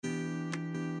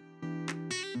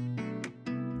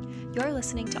You're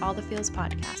listening to All the Feels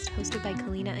podcast, hosted by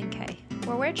Kalina and Kay.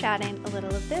 Where we're chatting a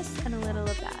little of this and a little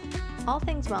of that. All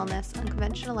things wellness,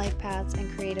 unconventional life paths,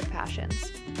 and creative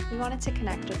passions. We wanted to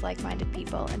connect with like-minded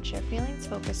people and share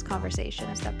feelings-focused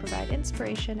conversations that provide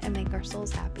inspiration and make our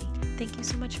souls happy. Thank you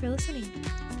so much for listening.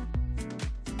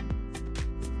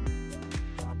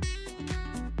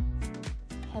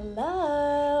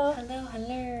 Hello.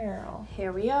 Hello.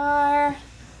 Here we are.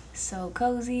 So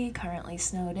cozy, currently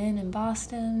snowed in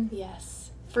Boston.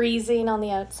 Yes. Freezing on the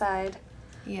outside.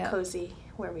 Yeah. Cozy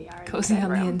where we are. Cozy on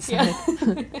the inside.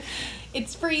 Yeah.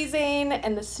 It's freezing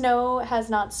and the snow has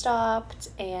not stopped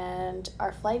and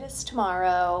our flight is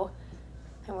tomorrow.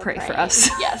 And we're Pray for praying. us.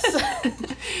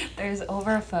 Yes. There's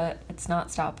over a foot. It's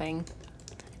not stopping.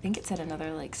 I think it's at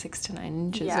another 6 to 9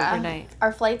 inches overnight.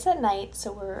 Our flight's at night,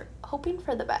 so we're hoping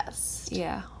for the best.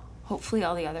 Yeah. Hopefully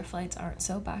all the other flights aren't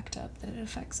so backed up that it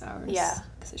affects ours. Yeah.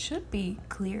 Because it should be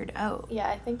cleared out. Yeah,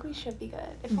 I think we should be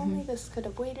good. If only this could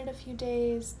have waited a few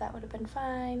days, that would have been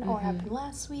fine. Or happened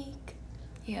last week.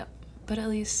 Yep. But at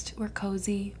least we're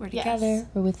cozy. We're Yes. together.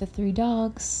 We're with the 3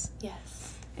 dogs.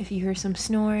 Yes. If you hear some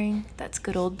snoring, that's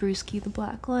good old Brewski the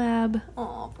Black Lab.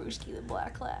 Oh, Brewski the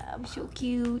Black Lab. So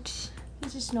cute.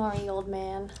 He's a snoring old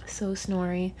man. So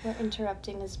snory. We're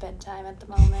interrupting his bedtime at the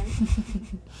moment.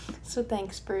 So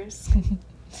thanks, Bruce.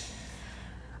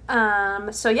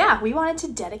 So yeah, we wanted to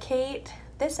dedicate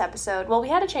this episode. Well, we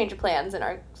had a change of plans in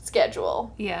our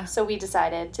schedule. Yeah. So we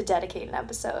decided to dedicate an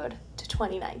episode to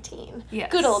 2019.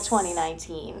 Yes. Good old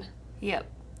 2019. Yep.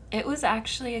 It was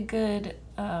actually a good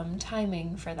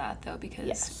timing for that, though, because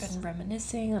Yes. we've been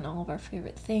reminiscing on all of our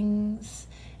favorite things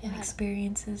and Yeah.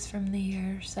 experiences from the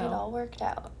year. So It all worked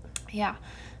out. yeah.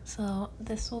 So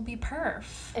this will be perf.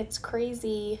 It's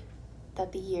crazy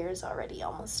that the year is already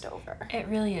almost over. It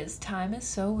really is. Time is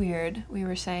so weird. We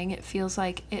were saying it feels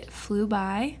like it flew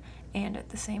by, and at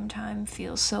the same time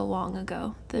feels so long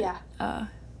ago that Yeah.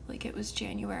 like it was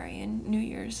January and New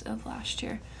Year's of last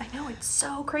year. I know, it's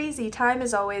so crazy. Time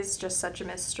is always just such a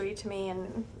mystery to me,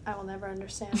 and I will never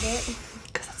understand it.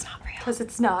 Because it's not real. Because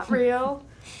it's not real.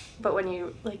 But when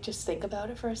you, just think about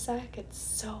it for a sec, it's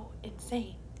so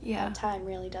insane. Yeah. How time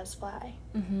really does fly.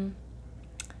 Mm-hmm.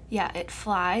 Yeah, it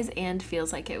flies and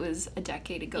feels like it was a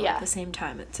decade ago Yeah. at the same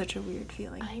time. It's such a weird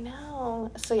feeling. I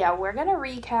know. So yeah, we're going to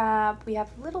recap. We have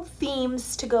little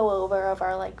themes to go over of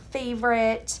our,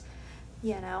 favorite,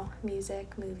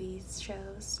 music, movies,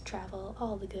 shows, travel,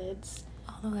 all the goods.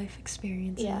 All the life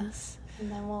experiences. Yeah.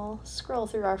 And then we'll scroll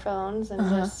through our phones and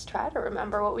Uh-huh. just try to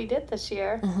remember what we did this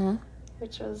year, Uh-huh.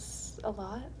 which was a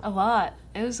lot. A lot.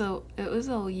 It was a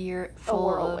year full of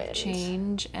whirlwind.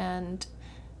 change and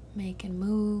making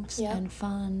moves Yep. and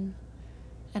fun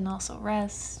and also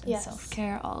rest and Yes.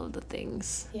 self-care, all of the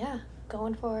things. Yeah,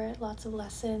 going for it. Lots of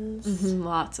lessons.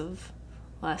 Lots of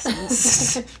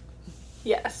lessons.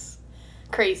 Yes.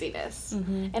 Craziness.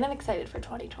 Mm-hmm. And I'm excited for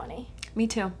 2020. Me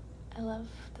too. I love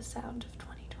the sound of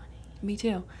 2020. Me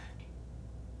too.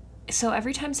 So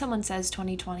every time someone says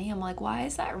 2020, I'm like, why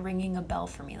is that ringing a bell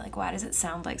for me? Why does it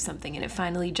sound like something? And it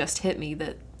finally just hit me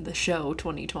that the show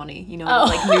 2020,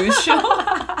 the news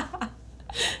show.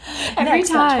 Every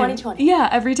time, 2020. yeah,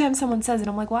 every time someone says it,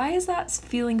 I'm like, why is that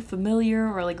feeling familiar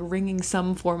or ringing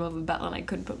some form of a bell? And I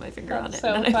couldn't put my finger on it. That's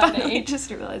so and then I funny. finally just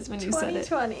realized when you said it.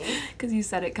 2020. Because you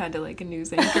said it kind of like a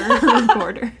news anchor or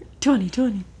reporter.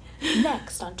 2020.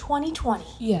 Next on 2020.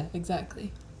 Yeah,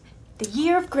 exactly. The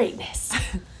year of greatness.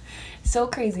 So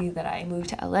crazy that I moved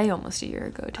to LA almost a year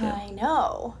ago, too. I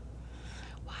know.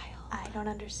 Wild. I don't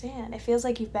understand. It feels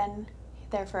like you've been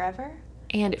there forever.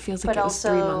 And it feels like But it was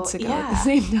 3 also, months ago at yeah. the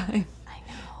same time. I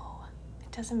know.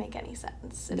 It doesn't make any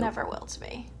sense. It Nope. never will to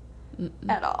me. Mm-mm.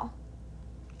 At all.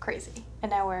 Crazy. And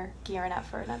now we're gearing up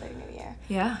for another new year.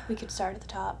 Yeah. We could start at the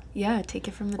top. Yeah, take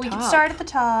it from the We top. could start at the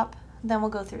top, then we'll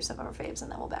go through some of our faves,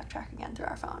 and then we'll backtrack again through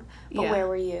our phone. But Yeah. where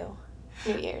were you?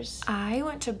 New Year's. I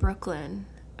went to Brooklyn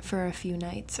for a few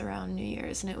nights around New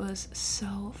Year's, and it was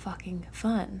so fucking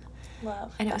fun.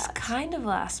 Love And it was that. kind of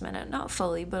last minute, not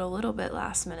fully, but a little bit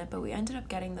last minute, but we ended up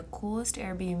getting the coolest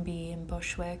Airbnb in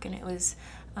Bushwick, and it was,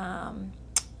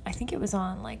 I think it was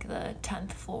on the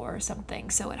 10th floor or something,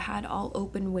 so it had all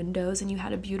open windows, and you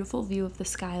had a beautiful view of the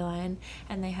skyline,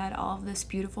 and they had all of this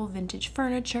beautiful vintage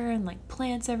furniture and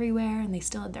plants everywhere, and they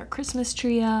still had their Christmas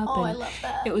tree up. Oh, and I love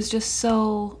that. It was just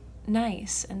so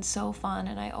nice and so fun,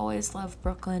 and I always love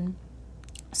Brooklyn.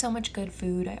 So much good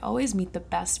food. I always meet the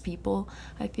best people,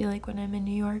 I feel like, when I'm in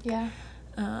New York. Yeah.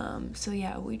 So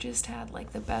yeah, we just had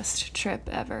the best trip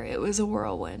ever. It was a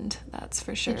whirlwind, that's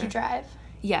for sure. Did you drive?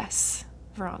 Yes.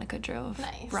 Veronica drove.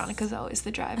 Nice. Veronica's always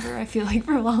the driver, I feel like,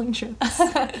 for long trips.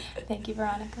 Thank you,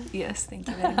 Veronica. Yes, thank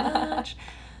you very much.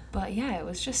 But yeah, it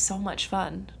was just so much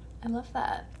fun. I love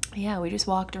that. Yeah, we just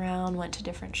walked around, went to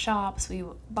different shops, we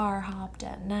bar hopped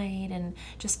at night and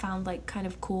just found like kind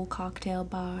of cool cocktail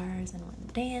bars and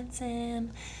went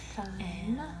dancing. Fun.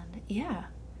 And yeah,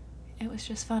 it was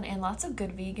just fun. And lots of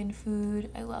good vegan food.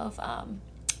 I love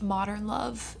Modern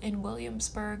Love in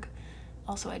Williamsburg.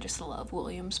 Also, I just love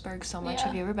Williamsburg so much. Yeah.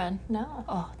 Have you ever been? No.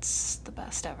 Oh, it's the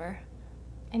best ever.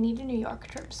 I need a New York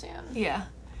trip soon. Yeah.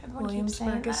 Everyone keeps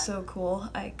Williamsburg saying is so cool.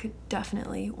 I could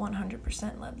definitely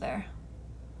 100% live there.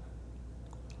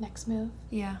 Next move.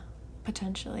 Yeah,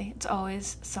 potentially. It's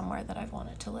always somewhere that I've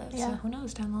wanted to live. So Yeah. who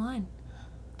knows down the line?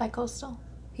 Bi-coastal.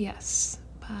 Yes.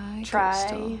 Bye.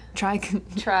 Try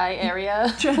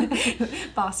area.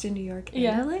 Boston, New York,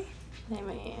 Yeah. Italy. I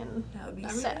mean, That would be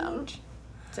I'm sweet. down.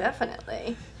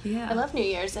 Definitely. Yeah. I love New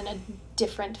Year's in a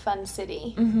different fun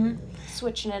city. Mm-hmm.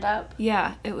 Switching it up.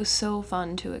 Yeah, it was so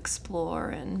fun to explore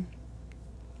and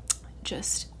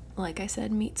just, like I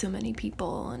said, meet so many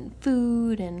people and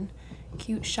food and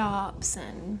cute shops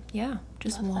and yeah,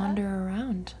 just Love that. wander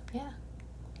around. Yeah.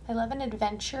 I love an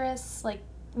adventurous, like,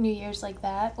 New Year's like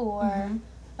that, or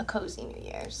a cozy New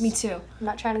Year's. Me too. I'm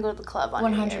not trying to go to the club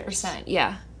on New Year's. 100%.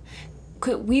 Yeah.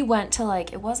 We went to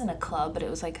like, it wasn't a club, but it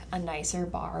was like a nicer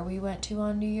bar we went to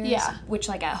on New Year's. Yeah. Which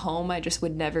like at home I just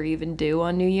would never even do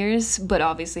on New Year's. But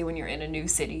obviously when you're in a new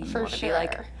city, you For want to be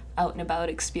like sure. out and about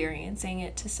experiencing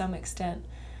it to some extent.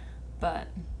 But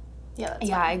Yeah, that's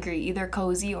yeah, fun. I agree. Either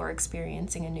cozy or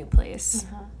experiencing a new place.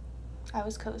 I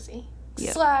was cozy.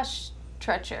 Yep. /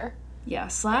 treacher. Yeah, /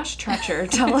 Treacher.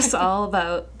 Tell us all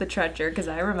about the Treacher because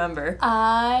I remember.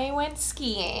 I went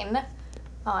skiing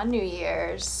on New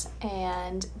Year's,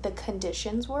 and the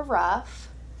conditions were rough.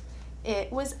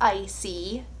 It was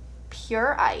icy,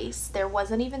 pure ice. There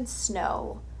wasn't even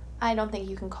snow. I don't think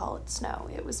you can call it snow.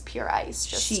 It was pure ice,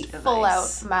 just Sheet of full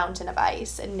ice. out mountain of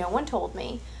ice, and no one told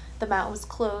me. The mountain was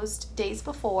closed days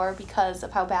before because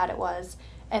of how bad it was,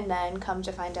 and then come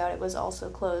to find out it was also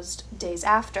closed days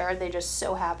after. They just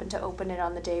so happened to open it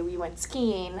on the day we went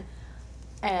skiing.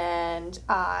 And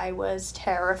I was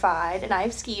terrified. And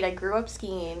I've skied. I grew up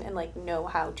skiing and, like, know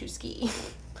how to ski.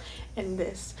 And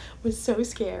this was so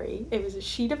scary. It was a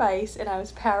sheet of ice, and I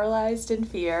was paralyzed in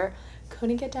fear.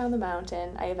 Couldn't get down the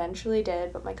mountain. I eventually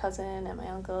did, but my cousin and my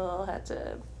uncle had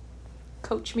to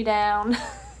coach me down.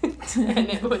 And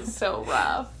it was so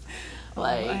rough.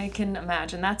 Like, I can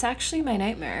imagine. That's actually my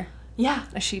nightmare. yeah.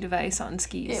 A sheet of ice on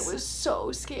skis. It was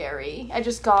so scary. I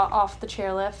just got off the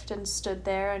chairlift and stood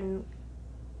there and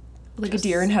like just- a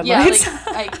deer in headlights. Yeah,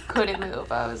 like I couldn't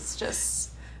move. I was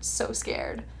just so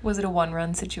scared. Was it a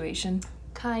one-run situation?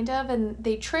 Kind of, and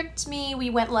they tricked me. We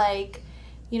went like,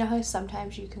 you know how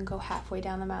sometimes you can go halfway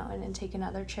down the mountain and take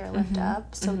another chairlift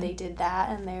up? So they did that,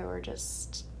 and they were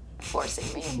just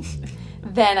forcing me.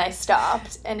 Then I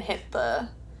stopped and hit the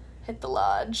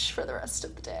lodge for the rest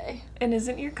of the day. And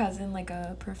isn't your cousin like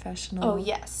a professional? Oh,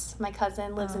 yes. My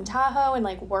cousin lives in Tahoe and,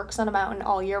 like, works on a mountain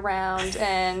all year round,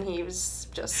 and he was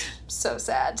just so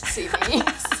sad to see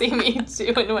me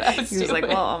doing what I was He doing. was like,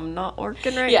 well, I'm not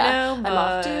working right yeah, now, I'm but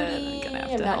off duty. I'm gonna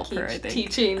have I'm to not help her, I think.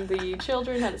 teaching the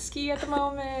children how to ski at the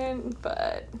moment,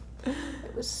 but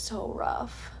it was so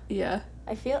rough. Yeah.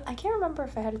 I can't remember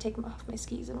if I had to take off my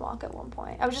skis and walk at one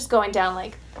point. I was just going down,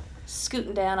 like,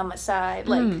 scooting down on my side,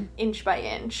 like, inch by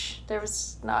inch. There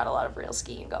was not a lot of real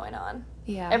skiing going on.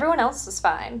 Yeah. Everyone else was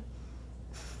fine.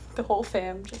 The whole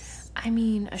fam just I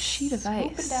mean, a sheet of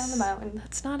swooping ice. down the mountain.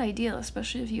 That's not ideal,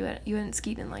 especially if you hadn't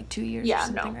skied in like 2 years Yeah, or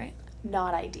something, no. right?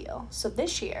 Not ideal. So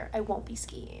this year, I won't be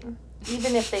skiing.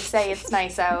 Even if they say it's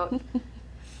nice out,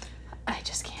 I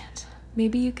just can't.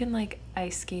 Maybe you can like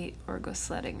ice skate or go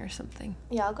sledding or something.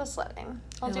 Yeah, I'll go sledding.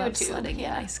 I'll I do love it too. sledding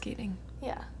Yeah. and ice skating.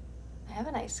 Yeah. I have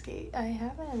an ice skate. I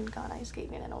haven't gone ice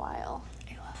skating in a while.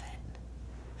 I love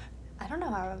it. I don't know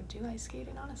how I would do ice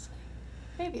skating, honestly.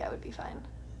 Maybe I would be fine.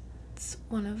 It's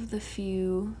one of the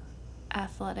few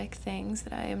athletic things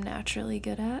that I am naturally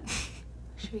good at.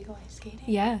 Should we go ice skating?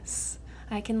 Yes.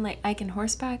 I can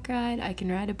horseback ride, I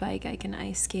can ride a bike, I can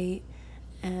ice skate,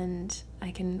 and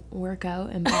I can work out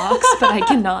and box, but I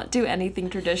cannot do anything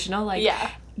traditional. Like,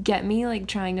 Yeah. get me like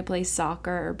trying to play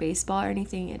soccer or baseball or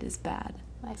anything, it is bad.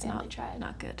 My It's family not, tried.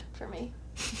 Not good. For me.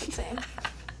 The same.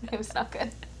 It was not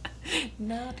good.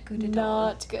 Not good at all.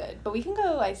 Not good. But we can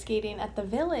go ice skating at the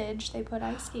village. They put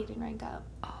ice skating rink up.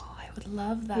 Oh, I would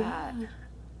love that. Yeah.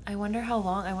 I wonder how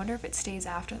long. I wonder if it stays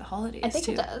after the holidays, I think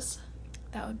too. it does.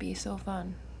 That would be so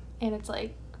fun. And it's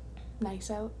like nice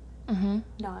out, Mm-hmm.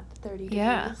 not 30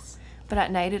 Yeah. degrees. But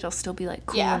at night, it'll still be like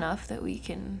cool Yeah. enough that we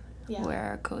can Yeah. wear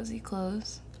our cozy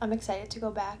clothes. I'm excited to go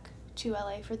back to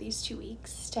LA for these 2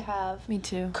 weeks to have Me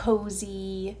too.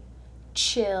 cozy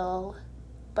chill,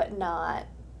 but not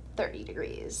 30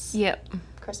 degrees. Yep.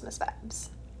 Christmas vibes.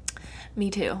 Me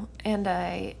too. And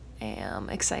I am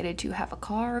excited to have a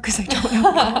car because I don't have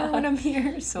a car when I'm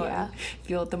here. So Yeah. I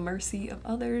feel at the mercy of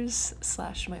others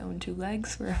 / my own 2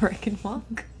 legs wherever I can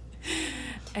walk.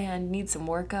 And need some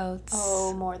workouts.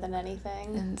 Oh, more than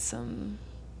anything. And some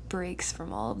breaks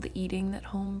from all of the eating that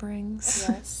home brings.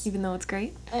 Yes. Even though it's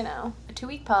great. I know. A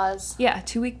 2-week pause. Yeah,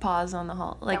 2-week pause on the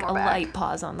like we're a back. light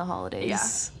pause on the holidays.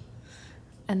 Yeah.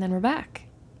 And then we're back.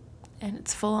 And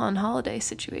it's full on holiday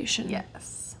situation.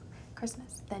 Yes.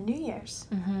 Christmas, then New Year's.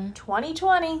 Mm-hmm.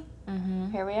 2020.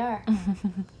 Mm-hmm. Here we are.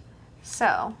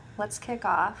 So, let's kick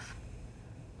off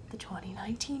the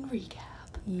 2019 recap.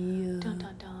 Yeah. Dun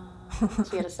dun dun.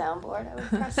 If we had a soundboard, I would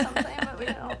press something, but we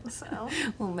don't, so.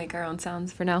 We'll make our own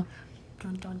sounds for now.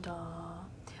 Dun dun dun.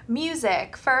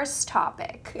 Music, first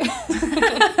topic.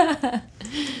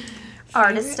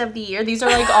 Artist of the year. These are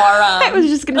like our, I was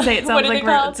just gonna say it what sounds are like they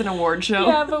called? it's an award show.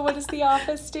 Yeah, but what does The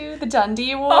Office do? The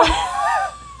Dundee Award?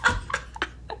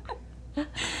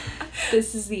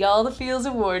 This is the All the Feels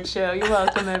Award show. You're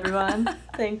welcome, everyone.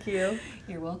 Thank you.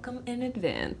 You're welcome in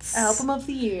advance. Album of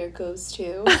the year goes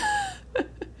to...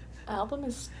 Album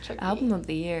is tricky. Album of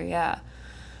the year, yeah.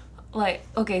 Like,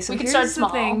 okay, so We could here's start the small.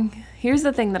 thing. Here's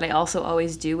the thing that I also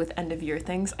always do with end of year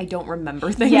things. I don't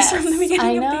remember things Yes, from the beginning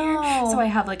I of the year. know. So I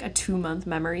have like a 2-month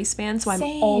memory span. So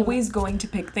Same. I'm always going to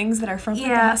pick things that are from the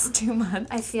Yeah. past 2 months.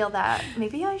 I feel that.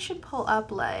 Maybe I should pull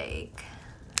up, like...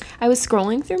 I was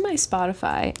scrolling through my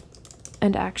Spotify,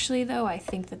 and actually, though, I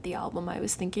think that the album I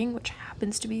was thinking, which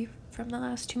happens to be from the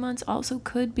last 2 months, also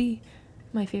could be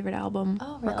my favorite album,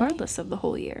 Oh, really? regardless of the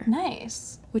whole year,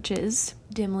 Nice. which is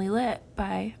Dimly Lit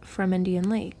by From Indian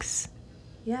Lakes.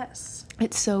 Yes.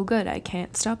 It's so good. I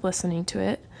can't stop listening to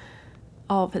it.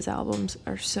 All of his albums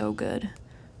are so good.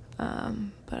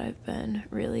 But I've been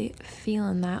really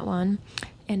feeling that one.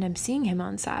 And I'm seeing him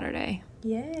on Saturday,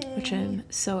 Yay. which I'm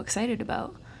so excited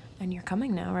about. And you're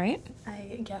coming now, right?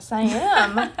 I guess I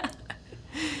am.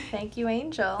 Thank you,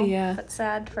 Angel. Yeah. But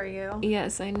sad for you.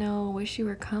 Yes, I know. Wish you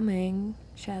were coming.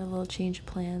 She had a little change of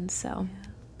plans, so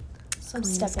So I'm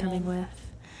Kalena's stepping coming in.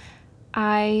 with.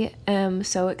 I am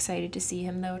so excited to see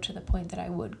him, though, to the point that I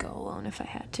would go alone if I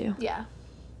had to. Yeah.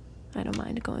 I don't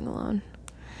mind going alone.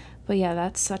 But yeah,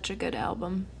 that's such a good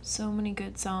album. So many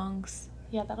good songs.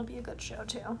 Yeah, that'll be a good show,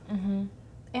 too. Mm-hmm.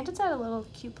 And it's at a little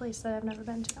cute place that I've never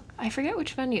been to. I forget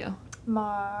which venue.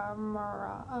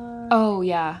 Marmara. Oh,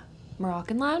 yeah.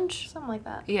 Moroccan Lounge? Something like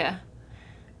that. Yeah.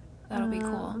 That'll be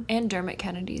cool. And Dermot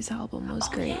Kennedy's album was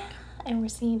great. Yeah. And we're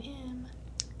seeing him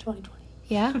 2020.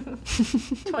 Yeah?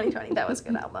 2020, that was a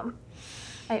good album.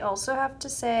 I also have to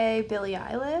say Billie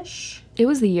Eilish. It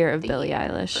was the year of The Billie year,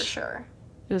 Eilish. For sure.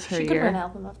 It was her She could year. win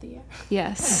Album of the Year.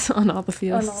 Yes, on all the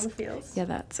fields. On all the fields. Yeah,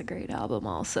 that's a great album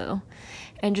also.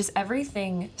 And just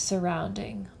everything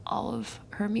surrounding all of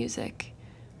her music.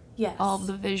 Yes. All of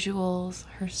the visuals,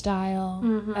 her style,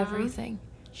 Mhm. everything.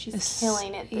 She's Is-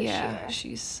 killing it this yeah, year.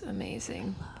 she's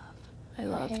amazing. I Her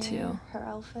love hair, too. Her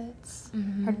outfits.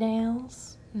 Mhm. Her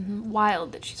nails.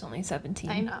 Wild that she's only 17.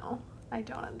 I know. I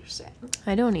don't understand.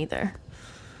 I don't either.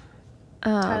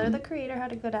 Tyler, the Creator,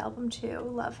 had a good album too.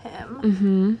 Love him.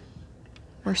 Mm-hmm.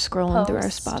 We're scrolling through our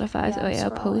Post. Spotify's. Yeah, Oh yeah,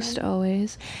 scrolling. Post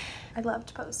always. I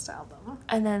loved Post album.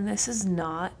 And then this is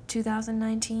not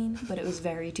 2019, but it was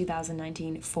very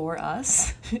 2019 for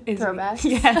us. Throwback?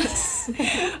 Yes.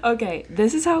 Okay,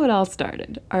 this is how it all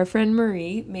started. Our friend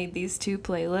Marie made these 2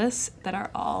 playlists that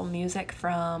are all music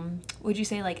from, would you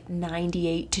say like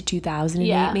 98 to 2008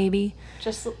 Yeah. maybe?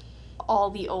 Just all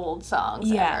the old songs.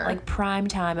 Yeah, ever. like prime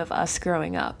time of us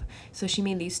growing up. So she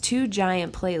made these 2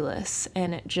 giant playlists,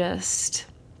 and it just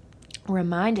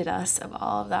reminded us of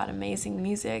all of that amazing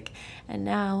music, and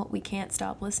now we can't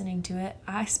stop listening to it.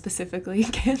 I specifically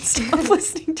can't stop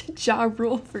listening to Ja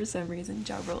Rule for some reason.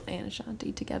 Ja Rule and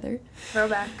Ashanti together.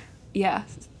 Throwback. Yeah,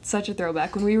 such a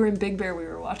throwback. When we were in Big Bear, we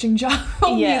were watching Ja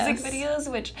Rule Yes. music videos,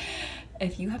 which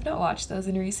if you have not watched those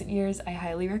in recent years, I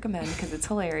highly recommend because it's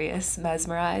hilarious.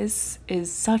 Mesmerize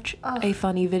is such a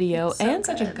funny video it's so and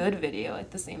such a good. good video at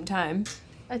the same time.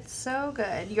 It's so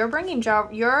good. You're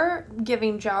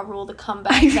giving Ja Rule the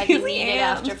comeback I that he really needed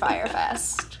am. after Fyre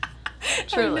Fest.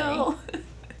 Truly. I know.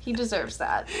 He deserves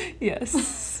that.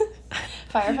 Yes.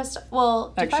 Fyre Fest.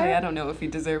 Well, Actually, I don't know if he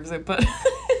deserves it, but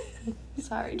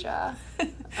Sorry, Ja. we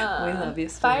love you.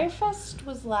 Fyre Fest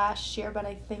was last year, but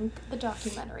I think the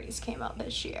documentaries came out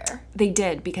this year. They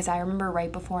did, because I remember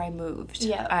right before I moved,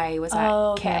 Yeah. I was at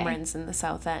Okay. Cameron's in the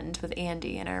South End with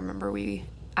Andy, and I remember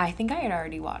I think I had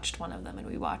already watched one of them, and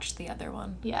we watched the other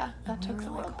one. Yeah, that And we took were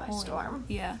the like, world by "Holy-" storm.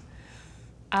 Yeah.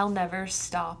 I'll never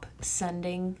stop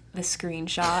sending the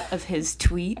screenshot of his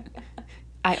tweet.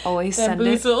 I always send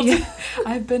it. Yeah.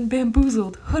 I've been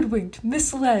bamboozled, hoodwinked,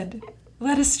 misled,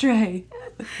 led astray.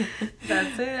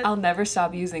 That's it. I'll never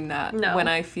stop using that. No. When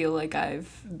I feel like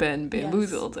I've been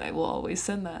bamboozled, I will always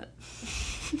send that.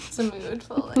 It's a mood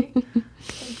fully.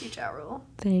 Thank you, Ja Rule.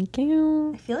 Thank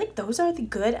you. I feel like those are the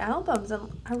good albums. And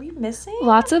are we missing?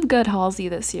 Lots of good Halsey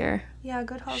this year. Yeah,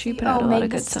 good Halsey. She put out a lot of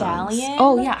good songs.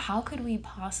 Oh yeah, how could we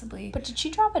possibly? But did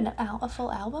she drop a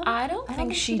full album? I don't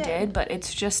think she did, but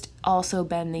it's just also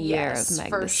been the year of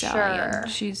Meg Thee Stallion.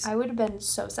 Sure. I would have been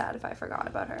so sad if I forgot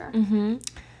about her.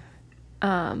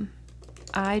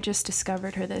 I just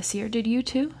discovered her this year. Did you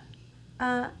too?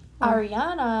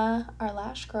 Ariana, our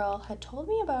Lash girl, had told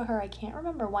me about her. I can't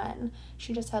remember when.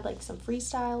 She just had like some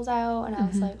freestyles out, and I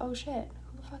was like, oh shit,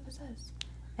 who the fuck is this?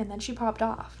 And then she popped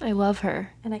off. I love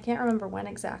her. And I can't remember when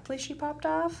exactly she popped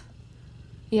off.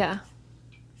 Yeah.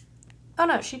 Oh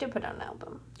no, she did put out an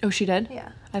album. Oh, she did?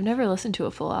 Yeah. I've never listened to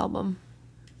a full album.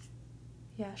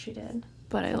 Yeah, she did.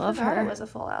 But I love her. It was a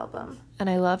full album.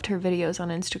 And I loved her videos on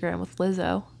Instagram with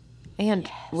Lizzo. And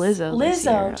Lizzo this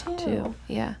year, too.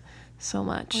 Yeah, so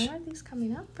much. Why aren't these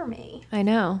coming up for me? I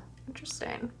know.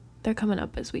 Interesting. They're coming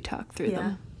up as we talk through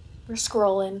them. We're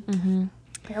scrolling.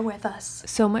 Bear with us.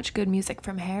 So much good music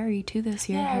from Harry, too, this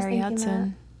year. Yeah, Harry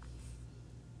Hudson.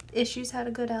 Issues had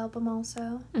a good album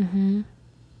also.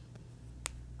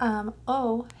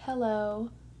 Oh, hello.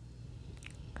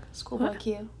 Schoolboy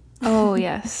Q. Oh,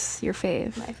 yes. Your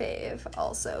fave. My fave.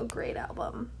 Also, great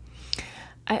album.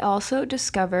 I also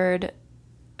discovered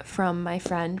from my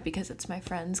friend, because it's my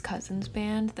friend's cousin's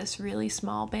band, this really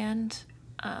small band.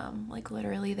 Like,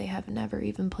 literally, they have never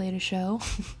even played a show.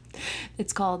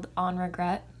 It's called On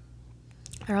Regret.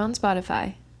 They're on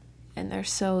Spotify, and they're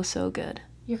so, so good.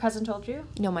 Your cousin told you?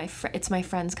 No, it's my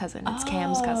friend's cousin. It's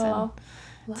Cam's cousin.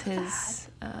 It's his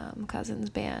cousin's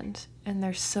band, and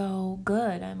they're so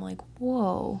good. I'm like,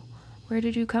 whoa, where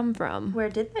did you come from? Where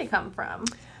did they come from?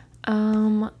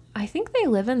 I think they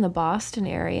live in the Boston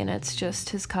area, and it's just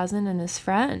his cousin and his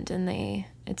friend, and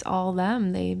it's all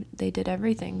them. They did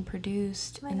everything,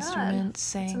 produced instruments,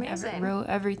 sang, wrote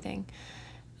everything.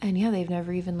 And yeah, they've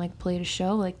never even like played a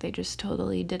show. Like, they just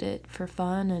totally did it for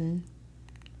fun and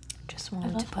just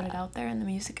wanted to put it out there. And the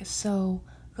music is so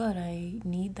good. I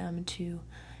need them to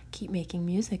keep making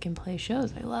music and play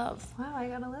shows. I love. Wow, I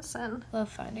gotta listen. Love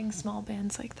finding small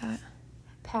bands like that.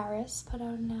 Paris put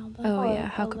out an album. Oh yeah,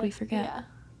 how could we forget?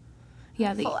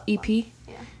 Yeah, the EP.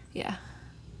 Yeah.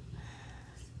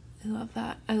 I love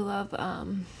that. I love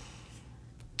I'm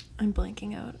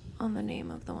blanking out on the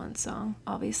name of the one song.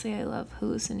 Obviously, I love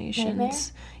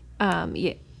Hallucinations.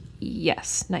 Nightmare?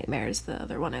 Yes, Nightmare is the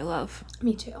other one I love.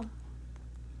 Me too.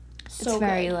 It's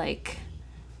very like,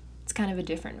 it's kind of a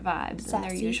different vibe than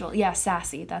their usual. Yeah,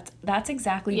 sassy. That's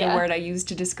exactly the word I used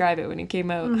to describe it when it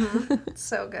came out.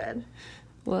 So good.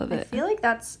 Love it. I feel like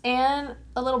and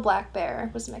a Little Black Bear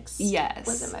was mixed. Yes.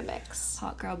 Was in my mix.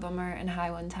 Hot Girl Bummer and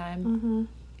High One Time.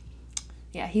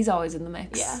 Yeah, he's always in the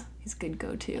mix. Yeah. He's good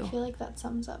go-to. I feel like that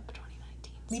sums up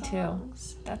 2019 Me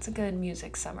songs. too. That's a good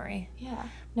music summary. Yeah.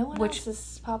 No one else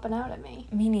is popping out at me.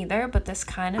 Me neither, but this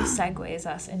kind of segues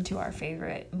us into our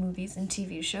favorite movies and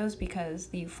TV shows, because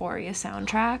the Euphoria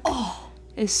soundtrack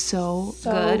is so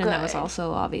good. And that was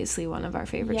also obviously one of our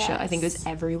favorite shows. I think it was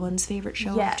everyone's favorite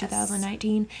show of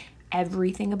 2019.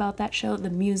 Everything about that show, the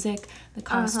music, the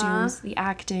costumes, the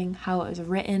acting, how it was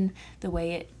written, the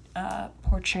way it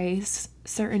portrays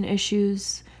certain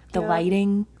issues, the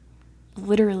lighting,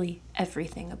 literally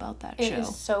everything about that show. It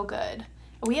is so good.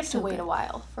 We have to wait a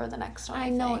while for the next one. I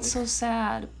know, it's so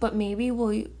sad, but maybe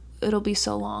it'll be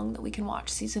so long that we can watch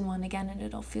season 1 again and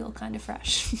it'll feel kind of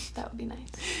fresh. That would be nice.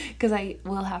 Because I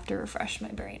will have to refresh my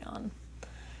brain on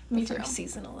the first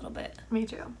season a little bit. Me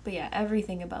too. But yeah,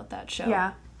 everything about that show.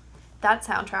 Yeah. That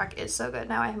soundtrack is so good.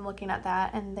 Now I'm looking at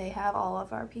that, and they have all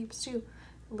of our peeps too.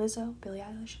 Lizzo, Billie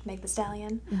Eilish, Meg Thee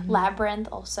Stallion, Labyrinth,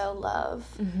 also love,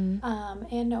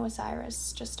 and Noah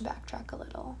Cyrus, just to backtrack a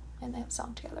little, and they have a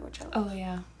song together, which I love. Oh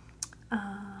yeah.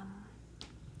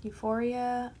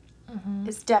 Euphoria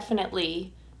is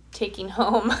definitely taking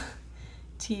home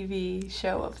TV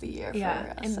show of the year for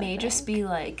us. It may just be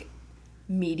like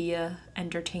media,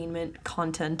 entertainment,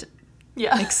 content,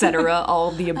 yeah, etc.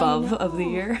 all of the above of the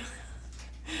year.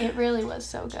 It really was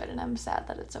so good, and I'm sad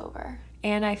that it's over.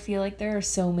 And I feel like there are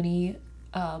so many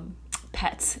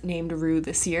pets named Rue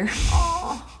this year.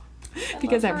 Oh,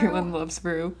 because everyone loves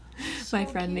Rue. So my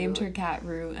friend named her cat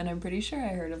Rue, and I'm pretty sure I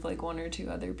heard of like 1 or 2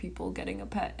 other people getting a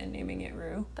pet and naming it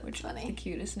Rue, which is the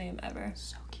cutest name ever.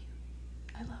 So cute.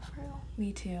 I love her.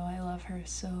 Me too. I love her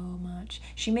so much.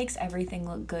 She makes everything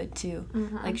look good too.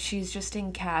 Like she's just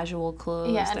in casual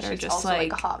clothes that are just also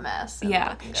like a hot mess.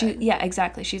 Yeah,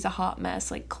 exactly. She's a hot mess,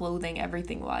 like clothing,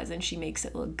 everything wise, and she makes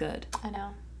it look good. I know.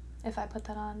 If I put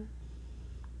that on,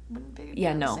 wouldn't be.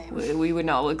 Yeah, no, we would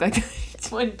not look like that.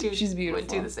 Wouldn't do. She's beautiful. Would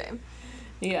do the same.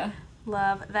 Yeah.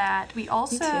 Love that. We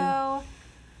also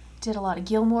did a lot of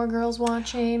Gilmore Girls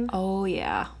watching. Oh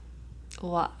yeah.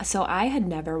 So I had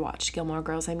never watched Gilmore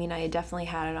Girls. I mean, I had definitely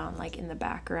had it on like in the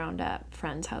background at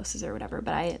friends' houses or whatever,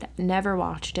 but I had never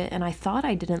watched it, and I thought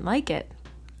I didn't like it.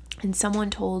 And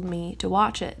someone told me to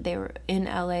watch it. They were in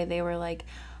LA. They were like,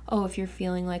 "Oh, if you're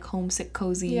feeling like homesick,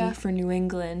 cozy for New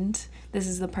England, this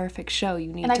is the perfect show.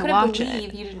 You need to watch it." And I couldn't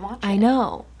believe you didn't watch it. I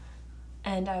know.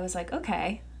 And I was like,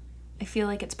 okay. I feel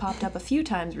like it's popped up a few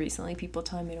times recently, people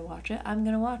telling me to watch it. I'm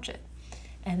going to watch it.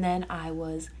 And then I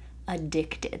was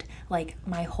addicted. Like,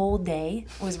 my whole day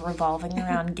was revolving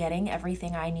around getting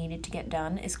everything I needed to get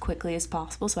done as quickly as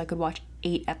possible so I could watch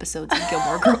 8 episodes of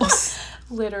Gilmore Girls.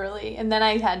 Literally. And then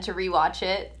I had to rewatch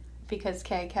it because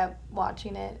Kay kept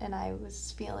watching it and I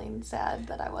was feeling sad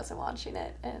that I wasn't watching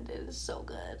it, and it is so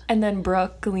good. And then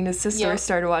Brooke, Galena's sister,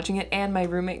 started watching it, and my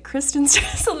roommate Kristen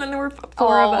started, and then there were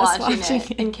 4 of us watching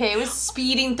it. And Kay was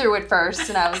speeding through it first,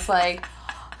 and I was like,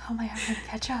 oh my God, I'm gonna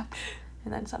catch up.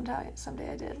 And then someday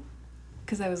I did.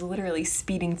 Because I was literally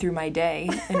speeding through my day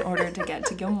in order to get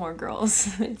to Gilmore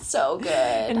Girls. It's so good.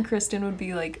 And Kristen would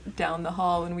be like down the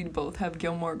hall and we'd both have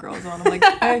Gilmore Girls on. I'm like,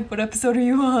 hey, what episode are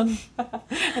you on?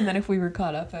 And then if we were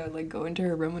caught up, I would like go into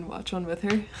her room and watch one with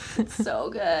her. It's so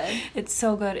good. It's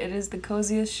so good. It is the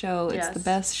coziest show. It's the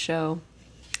best show.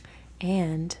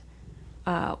 And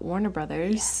Warner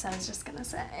Brothers. Yes, I was just gonna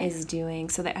say. Is doing,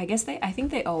 so I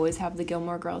think they always have the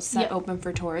Gilmore Girls set open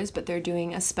for tours, but they're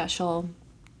doing a special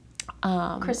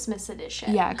Christmas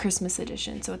edition. Yeah, Christmas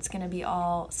edition. So it's going to be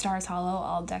all Stars Hollow,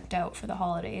 all decked out for the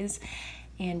holidays.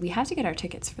 And we have to get our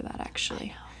tickets for that,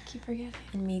 actually. I know. Keep forgetting.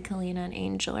 And me, Kalina, and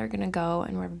Angel are going to go,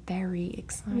 and we're very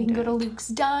excited. We can go to Luke's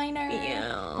Diner.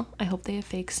 Yeah. I hope they have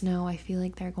fake snow. I feel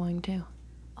like they're going to.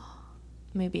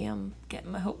 Maybe I'm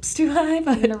getting my hopes too high,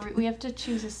 but... We have to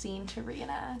choose a scene to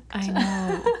reenact. I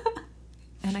know.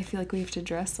 And I feel like we have to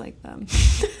dress like them.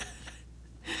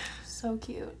 So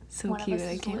cute. So cute.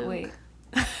 I can't wait.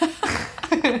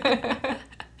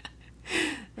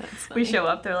 We show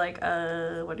up, they're like,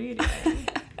 what are you doing?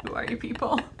 Who are you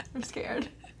people? I'm scared.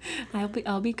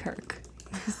 I'll be Kirk.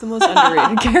 He's the most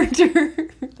underrated character.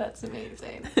 That's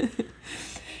amazing.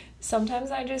 Sometimes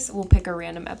I just will pick a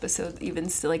random episode, even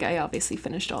still, like I obviously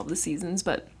finished all of the seasons,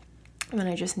 but when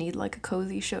I just need like a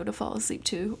cozy show to fall asleep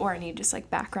to, or I need just like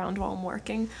background while I'm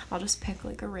working, I'll just pick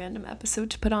like a random episode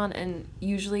to put on, and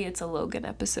usually it's a Logan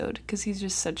episode because he's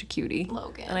just such a cutie.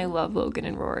 Logan. And I love Logan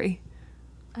and Rory.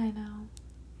 I know.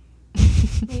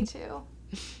 Me too.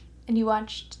 And you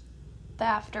watched The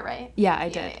After, right? Yeah, I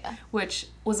did. Yeah. Which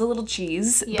was a little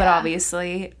cheese, but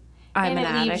obviously I'm an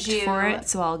addict for it,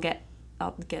 so I'll get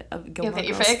a Gilmore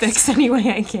Girls fix any way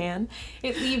I can.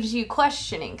 It leaves you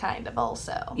questioning, kind of,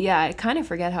 also. Yeah, I kind of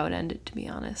forget how it ended, to be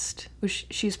honest.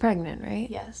 She's pregnant, right?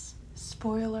 Yes.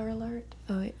 Spoiler alert.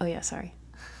 Oh yeah, sorry.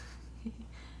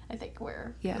 I think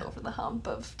we're over the hump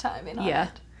of timing on it. Yeah.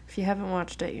 If you haven't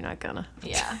watched it, you're not gonna.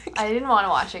 Yeah. I didn't want to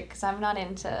watch it because I'm not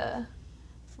into,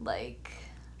 like...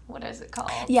 What is it called?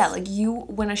 Yeah, like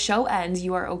when a show ends,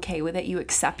 you are okay with it. You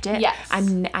accept it. Yes.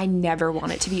 I never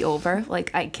want it to be over. Like,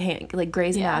 I can't. Like,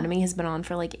 Grey's Anatomy has been on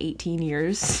for like 18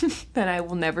 years. And I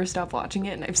will never stop watching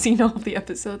it. And I've seen all the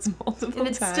episodes multiple times. And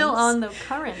it's still on the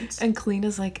current. And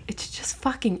Kalina's like, it's just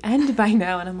fucking end by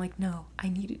now. And I'm like, no, I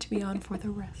need it to be on for the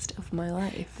rest of my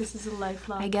life. This is a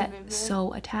lifelong I get commitment.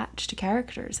 so attached to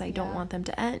characters. I don't want them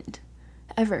to end.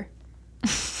 Ever.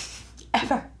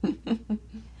 Ever.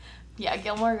 Yeah,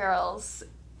 Gilmore Girls,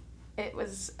 it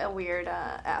was a weird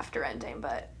after ending,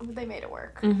 but they made it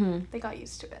work. Mm-hmm. They got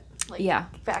used to it.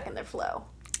 Like, back in their flow.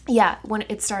 Yeah, when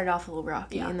it started off a little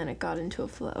rocky, and then it got into a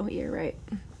flow. You're right.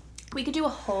 We could do a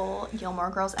whole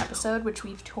Gilmore Girls episode, which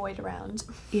we've toyed around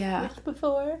with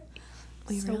before.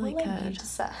 We really could.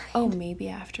 Oh, maybe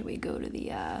after we go to the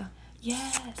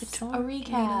tour. A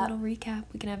recap. A little recap.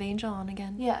 We can have Angel on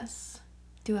again. Yes.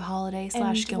 Do a holiday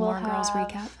 / Gilmore Girls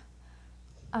recap.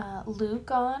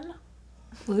 Luke on.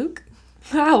 Luke?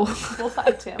 Wow. We'll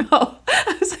find him. Oh,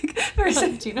 I was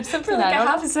like, do you know something for like I don't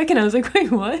half a second, I was like, wait,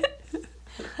 what?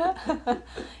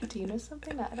 Do you know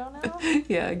something I don't know?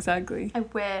 Yeah, exactly. I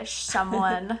wish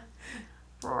someone...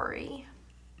 Rory.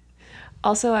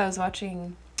 Also, I was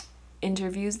watching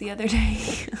interviews the other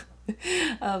day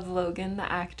of Logan, the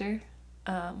actor.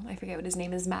 I forget what his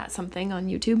name is, Matt something on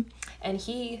YouTube. And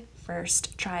he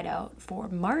first tried out for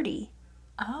Marty,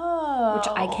 Oh. which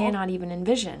I cannot even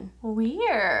envision.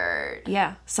 Weird.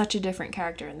 Yeah, such a different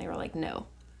character, and they were like, no.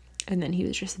 And then he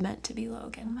was just meant to be Oh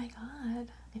Logan. my god.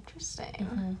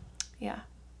 Interesting. Yeah.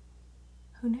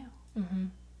 Who knew?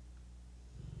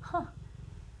 Huh.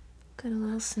 Good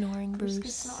little snoring Bruce. Good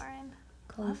snoring.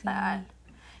 Cozy. Love that.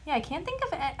 Yeah, I can't think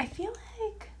of it. I feel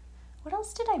like, what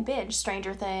else did I binge?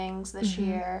 Stranger Things this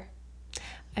year.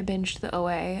 I binged the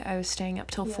OA. I was staying up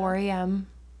till 4 a.m.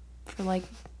 for like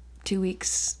 2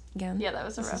 weeks again. Yeah, that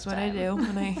was a rough This is what time. I do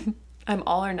when I'm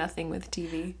all or nothing with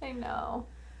TV. I know.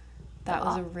 That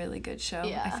was a really good show.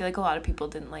 Yeah. I feel like a lot of people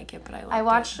didn't like it, but I liked it. I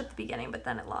watched at the beginning, but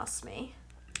then it lost me.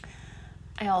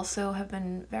 I also have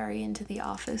been very into The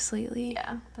Office lately.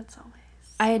 Yeah, that's always.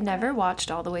 I had never watched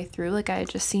all the way through. Like, I had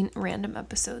just seen random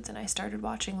episodes, and I started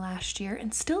watching last year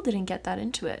and still didn't get that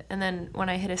into it. And then when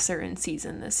I hit a certain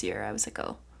season this year, I was like,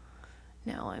 oh,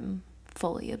 now I'm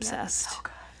fully obsessed. So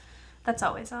good. That's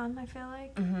always on, I feel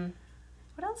like.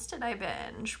 What else did I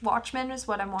binge? Watchmen is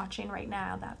what I'm watching right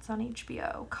now. That's on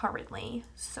HBO currently.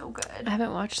 So good. I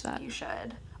haven't watched that. You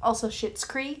should. Also, Schitt's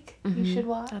Creek. You should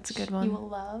watch. That's a good one. You will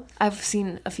love. I've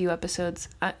seen a few episodes.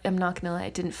 I'm not gonna lie,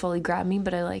 it didn't fully grab me,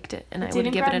 but I liked it, and I would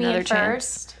Didn't give it grab me another at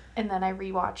chance. first, and then I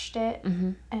rewatched it,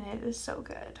 and it is so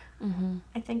good.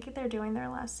 I think they're doing their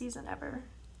last season ever.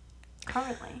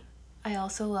 Currently. I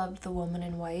also loved The Woman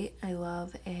in White. I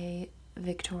love a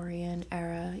Victorian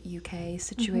era UK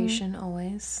situation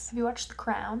always. Have you watched The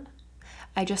Crown?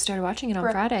 I just started watching it on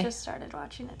Brooke Friday. just started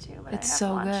watching it too, but It's I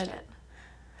so haven't watched good. it.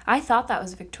 I thought that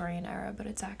was Victorian era, but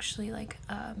it's actually like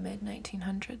mid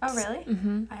 1900s. Oh, really?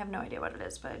 Mm-hmm. I have no idea what it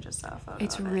is, but I just saw a photo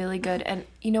It's of it. really good. And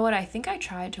you know what? I think I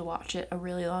tried to watch it a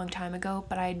really long time ago,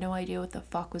 but I had no idea what the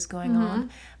fuck was going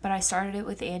on. But I started it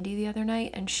with Andy the other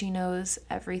night, and she knows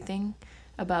everything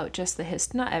about just the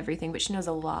not everything, but she knows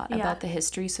a lot about the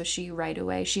history. So she right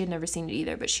away, she had never seen it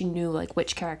either, but she knew like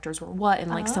which characters were what and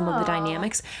like some of the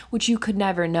dynamics, which you could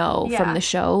never know from the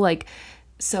show. Like,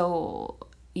 so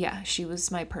yeah, she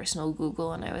was my personal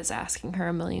Google, and I was asking her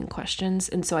a million questions,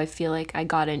 and so I feel like I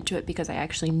got into it because I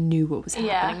actually knew what was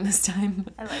happening this time.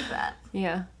 I like that.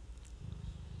 Yeah.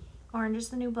 Orange is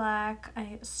the New Black.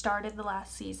 I started the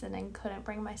last season and couldn't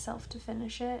bring myself to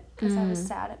finish it because I was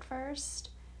sad at first,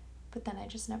 but then I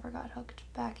just never got hooked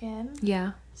back in.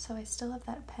 Yeah. So I still have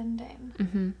that pending.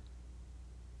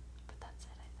 But that's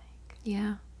it, I think.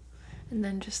 Yeah. And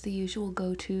then just the usual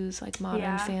go-tos like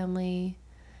Modern Family,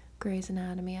 Grey's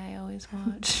Anatomy I always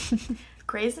watch.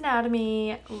 Grey's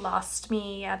Anatomy lost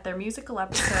me at their musical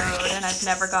episode, and I've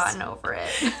never gotten over it.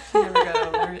 Never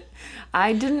got over it.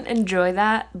 I didn't enjoy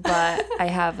that, but I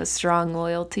have a strong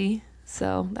loyalty,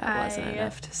 so that wasn't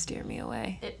enough to steer me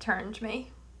away. It turned me.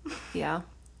 Yeah.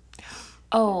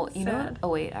 Oh, you know what? Sad. Oh,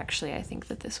 wait, actually, I think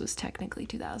that this was technically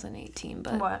 2018,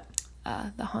 but What?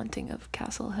 The Haunting of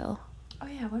Castle Hill. Oh,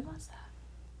 yeah, when was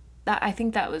That I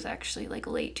think that was actually like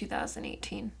late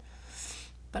 2018,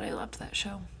 but I loved that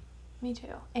show. Me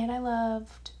too. And I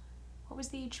loved, what was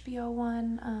the HBO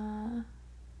one?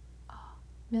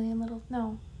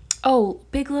 Oh,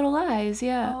 Big Little Lies,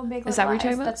 yeah. Oh, Big Little Is that what you're Lies.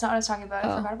 talking about? That's not what I was talking about.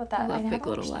 I forgot about that. I love haven't Big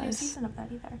Little watched the new Lies. season of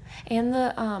that either. And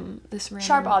the this random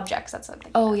Sharp Objects, that's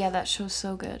something. Oh yeah, that show's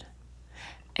so good.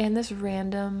 And this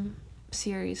random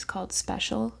series called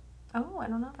Special Oh, I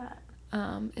don't know that.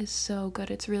 is so good.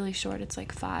 It's really short. It's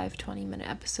like 5 20-minute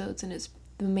episodes, and is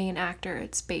the main actor.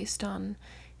 It's based on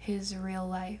his real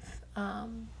life.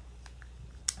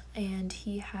 And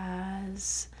he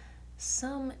has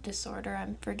some disorder,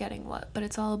 I'm forgetting what, but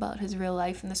it's all about his real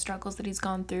life and the struggles that he's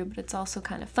gone through, but it's also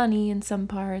kind of funny in some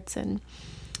parts. And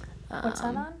What's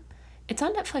that on? it's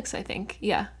on Netflix, I think.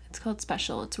 Yeah, it's called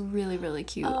Special. It's really, really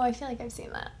cute. Oh, I feel like I've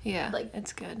seen that. Yeah, like,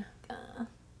 it's good.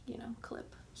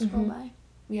 Clip. Scroll by.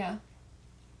 Yeah.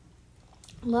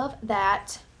 Love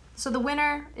that. So the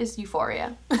winner is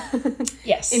Euphoria.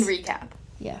 Yes. In recap.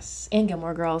 Yes. And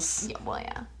Gilmore Girls. Yeah, well,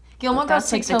 yeah. Gilmore Girls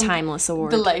That's like takes the home Timeless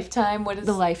Award. the Lifetime. What is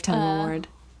The Lifetime Award.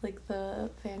 Like the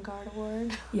Vanguard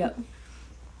Award. Yep.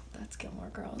 That's Gilmore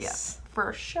Girls. Yeah,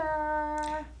 for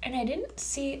sure. And I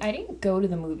didn't go to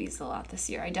the movies a lot this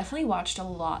year. I definitely watched a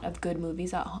lot of good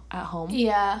movies at home.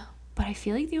 Yeah. But I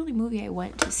feel like the only movie I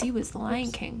went to see was The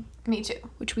Lion King, Me too.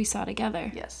 which we saw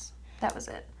together. Yes. That was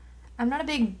it. I'm not a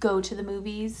big go to the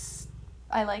movies.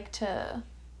 I like to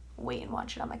wait and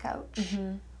watch it on my couch.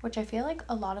 Which I feel like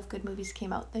a lot of good movies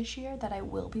came out this year that I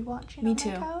will be watching on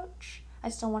my couch. I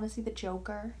still want to see The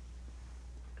Joker.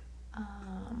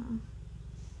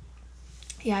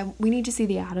 Yeah, we need to see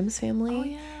The Addams Family. Oh,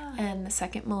 yeah. And the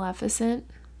second Maleficent.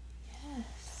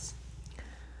 Yes.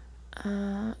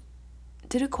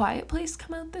 Did A Quiet Place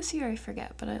come out this year? I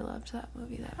forget, but I loved that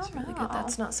movie. That was really good.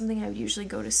 That's not something I would usually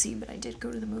go to see, but I did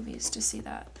go to the movies to see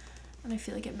that. And I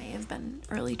feel like it may have been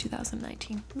early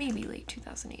 2019, maybe late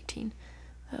 2018.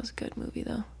 That was a good movie,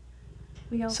 though.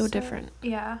 So different.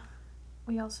 Yeah.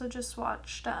 We also just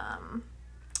watched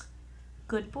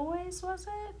Good Boys, was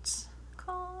it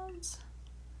called?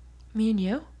 Me and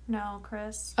you? No,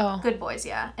 Chris. Oh. Good Boys,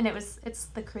 yeah. And it's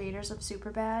the creators of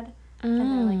Superbad. And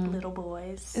they're like little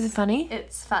boys. Is it funny?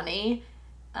 It's funny.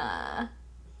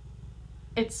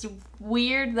 It's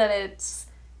weird that it's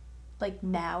like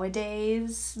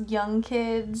nowadays young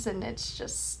kids, and it's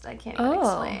just, I can't even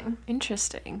explain.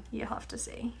 Interesting. You'll have to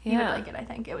see. Yeah. You would like it, I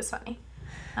think. It was funny.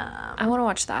 I want to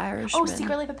watch The Irishman. Oh,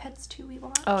 Secret Life of Pets 2 we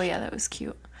watched. Oh, yeah, that was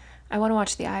cute. I want to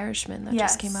watch The Irishman that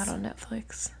just came out on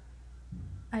Netflix.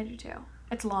 I do too.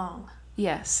 It's long.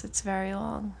 Yes, it's very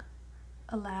long.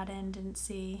 Aladdin, didn't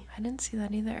see. I didn't see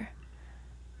that either.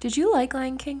 Did you like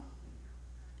Lion King?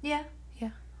 Yeah. Yeah.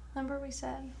 Remember we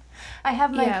said? I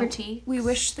have my critique. We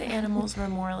wish the animals were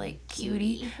more like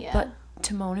cutie, yeah. but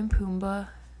Timon and Pumbaa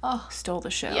stole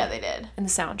the show. Yeah, they did. And the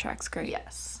soundtrack's great.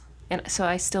 Yes. And so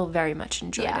I still very much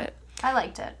enjoyed it. I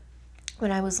liked it.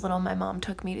 When I was little, my mom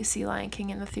took me to see Lion King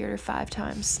in the theater 5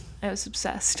 times. I was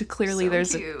obsessed. Clearly,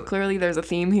 there's a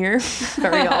theme here.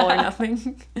 Very all or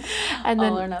nothing. And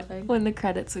then all or nothing. When the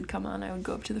credits would come on, I would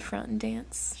go up to the front and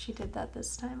dance. She did that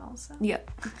this time also. Yep.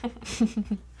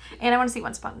 And I want to see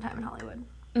Once Upon a Time in Hollywood.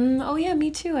 Oh yeah, me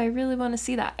too. I really want to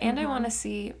see that. And I want to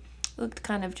see. It looked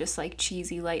kind of just like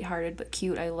cheesy, lighthearted, but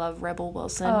cute. I love Rebel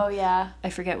Wilson. Oh yeah.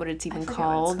 I forget what it's even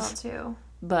called. What it's called too.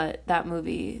 But that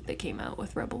movie that came out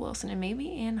with Rebel Wilson and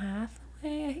maybe Anne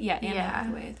Hathaway. Yeah, Anne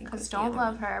Hathaway, I think. Because don't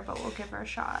love her, but we'll give her a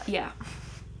shot. Yeah.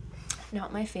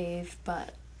 Not my fave,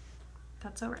 but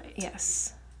that's alright.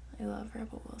 Yes. I love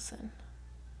Rebel Wilson.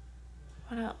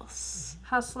 What else?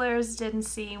 Hustlers, didn't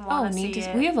see, want to see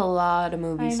it. We have a lot of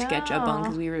movies to catch up on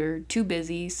because we were too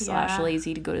busy /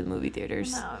 lazy to go to the movie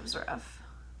theaters. No, it was rough.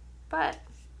 But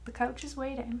the couch is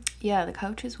waiting. Yeah, the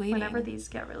couch is waiting. Whenever these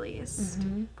get released.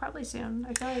 Probably soon.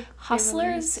 I feel like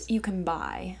Hustlers you can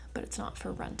buy, but it's not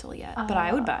for rental yet. But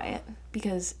I would buy it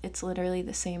because it's literally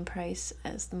the same price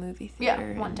as the movie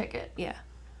theater. Yeah, one ticket. Yeah.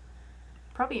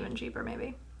 Probably even cheaper,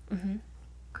 maybe.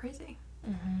 Crazy.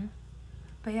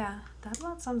 But yeah, that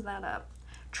about sums that up.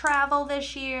 Travel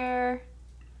this year.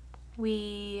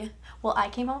 I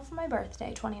came home for my birthday,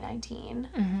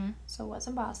 2019. So it was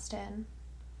in Boston.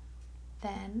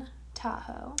 Then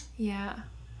Tahoe. Yeah.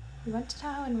 We went to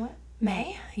Tahoe in what?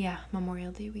 May. Yeah,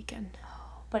 Memorial Day weekend.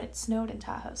 But it snowed in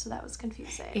Tahoe, so that was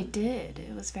confusing. It did.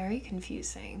 It was very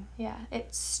confusing. Yeah,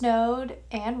 it snowed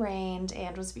and rained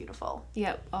and was beautiful.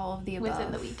 Yep, all of the above.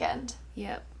 Within the weekend.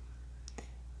 Yep.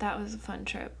 That was a fun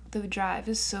trip. The drive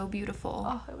is so beautiful.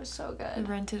 Oh, it was so good. We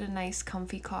rented a nice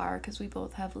comfy car because we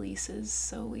both have leases,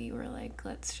 so we were like,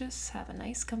 let's just have a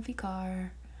nice comfy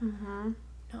car.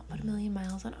 Not put a million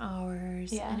miles on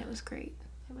ours. Yeah. And it was great.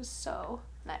 It was so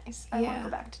nice. I want to go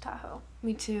back to Tahoe.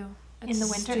 Me too. In the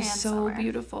winter and summer. So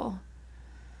beautiful.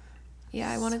 Yeah,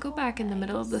 I want to go back in the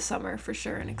middle of the summer for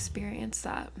sure and experience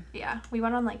that. Yeah, we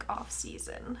went on like off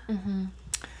season.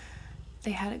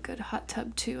 They had a good hot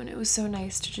tub too, and it was so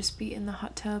nice to just be in the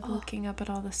hot tub looking up at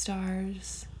all the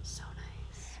stars. So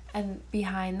nice. And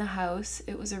behind the house,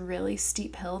 it was a really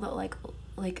steep hill that like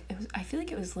it was, I feel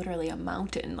like it was literally a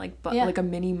mountain, like a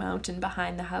mini mountain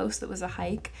behind the house that was a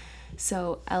hike.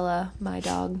 So Ella, my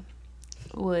dog,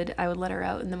 I would let her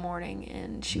out in the morning,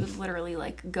 and she would literally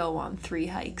like go on 3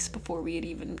 hikes before we had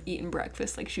even eaten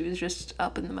breakfast. Like she was just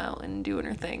up in the mountain doing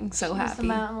her thing, so happy,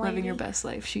 living her best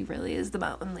life. She really is the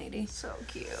mountain lady. So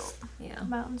cute. Yeah. The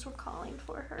mountains were calling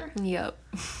for her. Yep.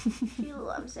 She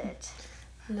loves it.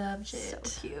 Loves it.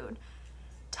 So cute.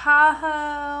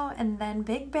 Tahoe, and then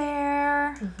Big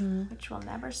Bear, which we'll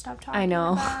never stop talking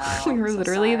about. I know. We were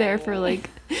literally there for like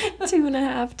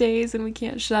 2.5 days, and we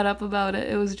can't shut up about it.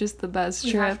 It was just the best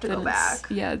trip. You have to go back.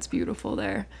 Yeah, it's beautiful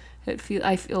there.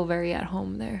 I feel very at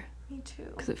home there. Me too.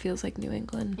 Because it feels like New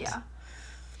England. Yeah.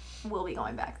 We'll be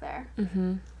going back there.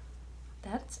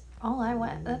 That's all I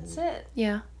went. That's it.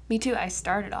 Yeah. Me too. I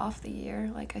started off the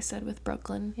year, like I said, with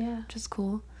Brooklyn. Yeah. Which is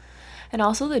cool. And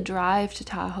also the drive to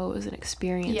Tahoe was an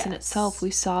experience in itself.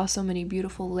 We saw so many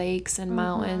beautiful lakes and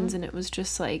mountains, and it was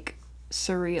just like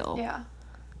surreal. Yeah.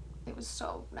 It was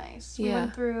so nice. We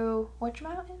went through which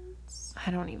mountains?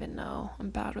 I don't even know. I'm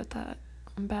bad with that.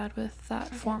 I'm bad with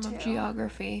that form of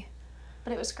geography.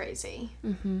 But it was crazy.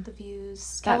 The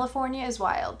views. California is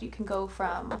wild. You can go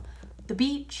from the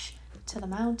beach to the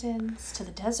mountains to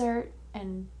the desert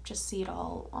and just see it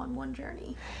all on one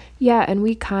journey. Yeah, and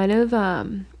we kind of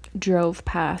drove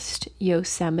past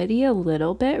Yosemite a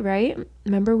little bit, right?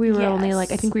 Remember we were only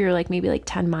like, I think we were like maybe like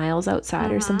 10 miles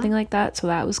outside or something like that. So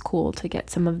that was cool to get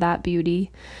some of that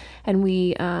beauty. And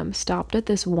we stopped at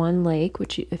this one lake,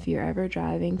 which if you're ever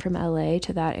driving from LA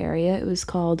to that area, it was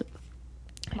called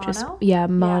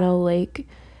Mono Lake.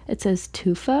 It says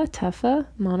Tufa,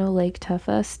 Mono Lake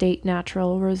Tufa State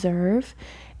Natural Reserve.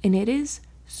 And it is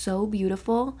so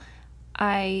beautiful.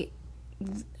 I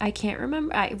can't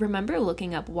remember. I remember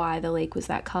looking up why the lake was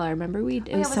that color. Remember was it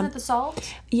the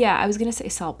salt? Yeah, I was gonna say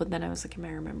salt, but then I was like, am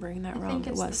I remembering that wrong? I think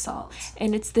it's the salt.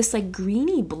 And it's this like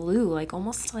greeny blue, like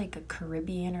almost like a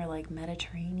Caribbean or like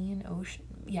Mediterranean ocean.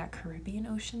 Yeah, Caribbean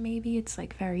ocean maybe. It's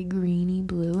like very greeny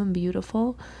blue and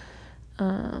beautiful.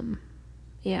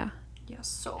 Yeah. Yeah,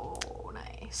 so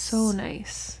nice. So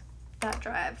nice. That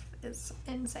drive is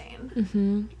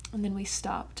insane. And then we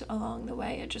stopped along the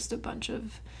way at just a bunch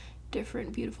of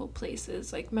different beautiful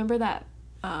places. Like, remember that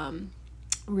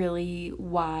really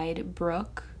wide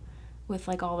brook with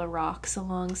like all the rocks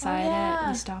alongside it?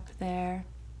 We stopped there.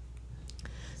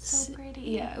 So pretty.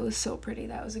 Yeah, it was so pretty.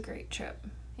 That was a great trip.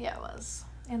 Yeah, it was.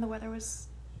 And the weather was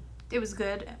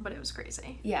good, but it was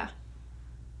crazy. Yeah.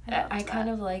 I kind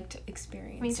of liked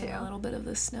experiencing a little bit of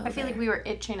the snow. I feel like we were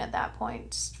itching at that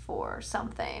point for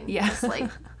something. Yeah. Just like,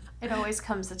 it always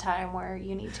comes a time where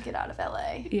you need to get out of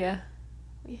LA. Yeah.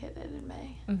 We hit it in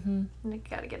May. And you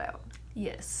gotta get out.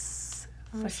 Yes.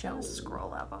 I'm just gonna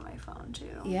scroll up on my phone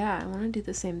too. Yeah, I want to do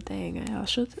the same thing. I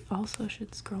also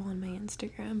should scroll on my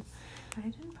Instagram. I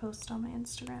didn't post on my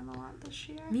Instagram a lot this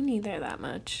year. Me neither that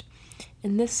much.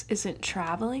 And this isn't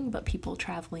traveling, but people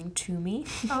traveling to me.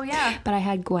 Oh, yeah. But I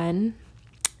had Gwen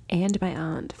and my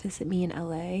aunt visit me in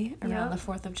LA around the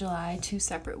 4th of July, 2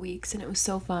 separate weeks, and it was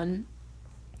so fun.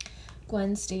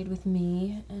 Gwen stayed with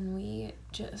me, and we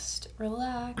just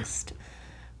relaxed,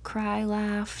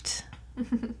 laughed,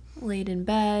 laid in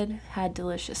bed, had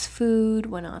delicious food,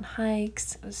 went on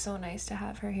hikes. It was so nice to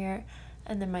have her here.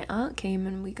 And then my aunt came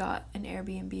and we got an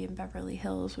Airbnb in Beverly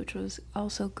Hills, which was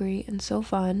also great and so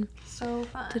fun. So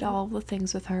fun. Did all the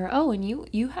things with her. Oh, and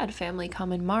you had family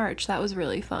come in March. That was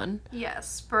really fun.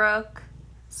 Yes. Brooke,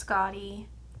 Scotty,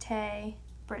 Tay,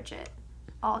 Bridget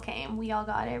all came. We all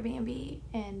got Airbnb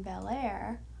in Bel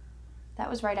Air. That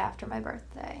was right after my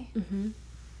birthday.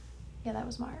 Yeah, that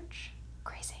was March.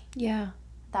 Crazy. Yeah.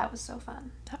 That was so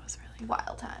fun. That was really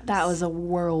wild times. That was a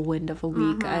whirlwind of a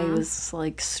week. I was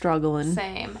like struggling.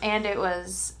 Same. And it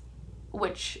was,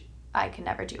 which I can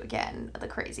never do again, the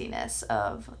craziness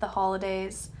of the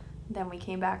holidays. Then we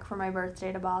came back for my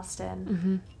birthday to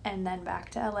Boston and then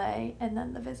back to LA, and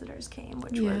then the visitors came,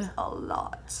 which was a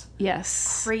lot.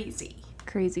 Yes. Crazy.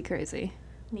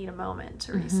 Need a moment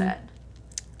to reset.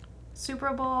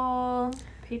 Super Bowl,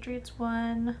 Patriots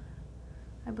won,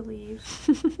 I believe.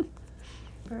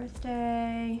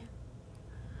 Birthday,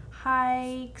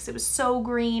 hikes. It was so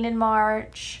green in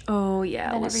March. Oh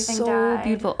yeah, it was so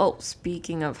beautiful. Oh,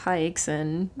 speaking of hikes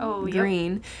and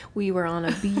green, we were on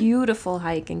a beautiful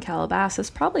hike in Calabasas,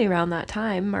 probably around that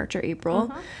time, March or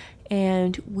April,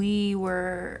 and we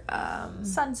were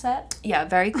sunset. Yeah,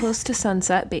 very close to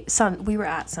sunset. We were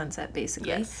at sunset basically.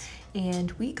 Yes.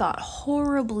 And we got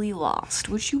horribly lost,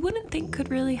 which you wouldn't think could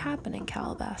really happen in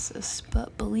Calabasas,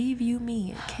 but believe you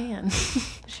me, it can.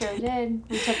 Sure did.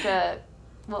 We took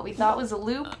what we thought was a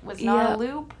loop was not a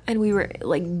loop. And we were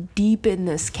like deep in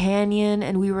this canyon,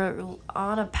 and we were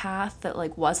on a path that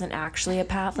like wasn't actually a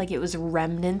path. Like it was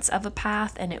remnants of a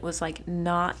path, and it was like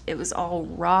not, it was all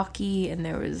rocky, and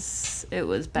it was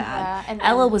bad. Yeah, and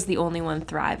Ella was the only one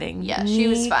thriving. Yeah, she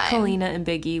was fine. Kalina and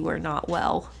Biggie were not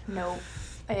well. Nope.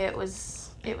 It was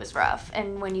rough,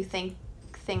 and when you think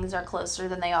things are closer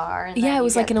than they are, and it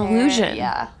was like an illusion.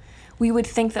 Yeah, we would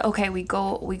think that okay, we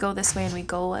go this way, and we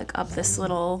go like up this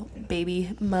little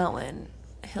baby mountain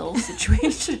hill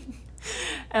situation,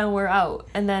 and we're out.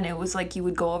 And then it was like you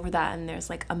would go over that, and there's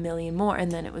like a million more, and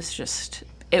then it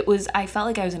was. I felt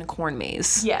like I was in a corn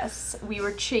maze. Yes, we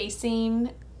were chasing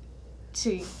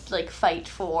to like fight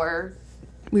for.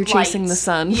 We were chasing the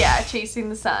sun. Yeah, chasing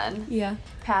the sun. Yeah.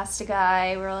 Passed a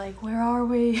guy. We're like, where are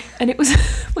we? And it was...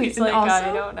 He's like, also,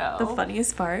 I don't know. The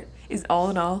funniest part is all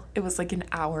in all, it was like an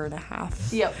hour and a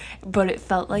half. Yep. But it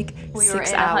felt like 6 hours. We were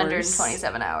in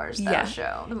 127 hours, that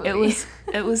show, the movie.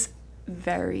 It was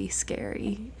very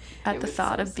scary at the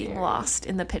thought of being lost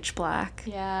in the pitch black.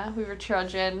 Yeah, we were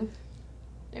trudging.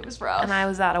 It was rough. And I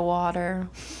was out of water.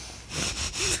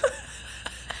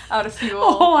 Out of fuel.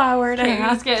 A whole hour and a half.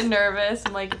 Katie was getting nervous.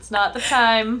 I'm like, it's not the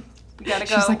time. We gotta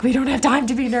go. She's like, we don't have time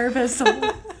to be nervous. We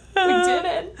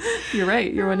didn't. You're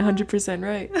right. You're 100%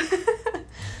 right.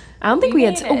 I don't think we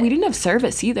didn't have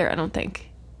service either, I don't think.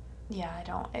 Yeah, I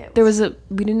don't.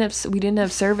 We didn't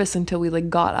have service until we like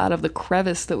got out of the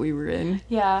crevice that we were in.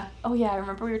 Yeah. Oh yeah, I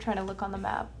remember we were trying to look on the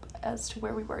map as to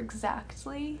where we were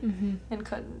exactly and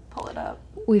couldn't pull it up.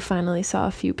 We finally saw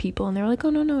a few people and they were like,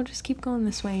 "Oh no, just keep going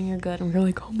this way and you're good." And we were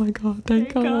like, "Oh my god,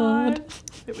 thank God."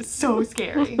 It was so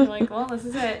scary. We're like, well, this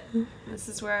is it. This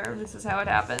is how it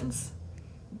happens.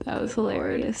 That was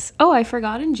hilarious. Oh, I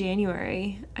forgot in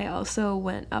January, I also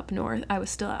went up north. I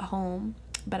was still at home,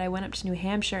 but I went up to New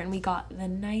Hampshire and we got the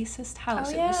nicest house.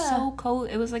 Oh, It yeah. was so cold.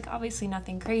 It was like obviously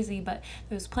nothing crazy, but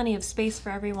there was plenty of space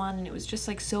for everyone and it was just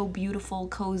like so beautiful,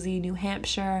 cozy New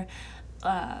Hampshire.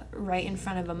 Right in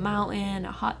front of a mountain,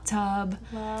 a hot tub,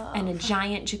 Love. and a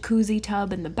giant jacuzzi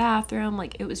tub in the bathroom.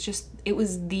 Like I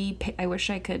wish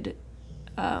I could,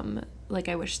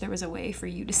 I wish there was a way for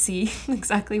you to see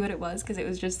exactly what it was, because it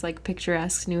was just like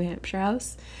picturesque New Hampshire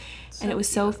house. And it was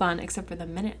so fun, except for the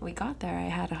minute we got there, I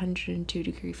had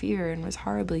 102-degree fever and was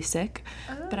horribly sick,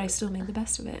 but I still made the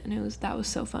best of it, and that was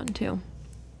so fun too.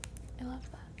 I love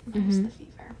that. There's the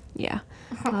fever. Yeah,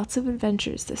 lots of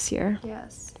adventures this year.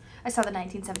 Yes. I saw the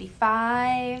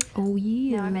 1975. Oh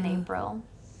yeah. Now I'm in April.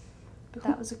 But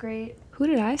that was a great Who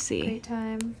did I see?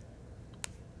 time.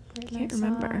 Can't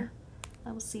remember.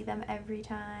 I will see them every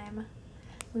time.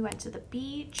 We went to the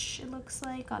beach, it looks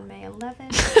like, on May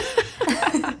 11th.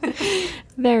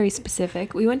 Very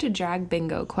specific. We went to Drag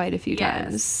Bingo quite a few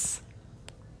times.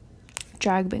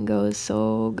 Drag Bingo is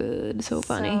so good, so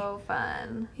funny. So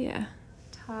fun. Yeah.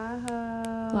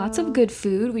 Tahoe. Lots of good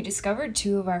food. We discovered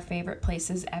 2 of our favorite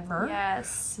places ever.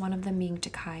 Yes. One of them being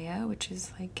Takaya, which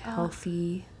is like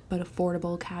healthy but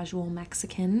affordable casual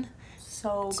Mexican.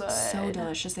 So good. So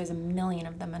delicious. There's a million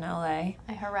of them in LA.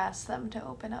 I harassed them to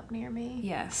open up near me.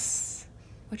 Yes.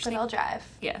 But I'll drive.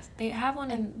 Yes. They have one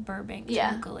in Burbank,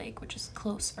 Toluca Lake, which is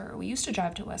closer. We used to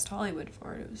drive to West Hollywood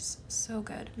for it. It was so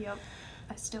good. Yep.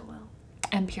 I still will.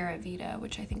 And Pura Vida,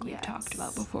 which I think we've talked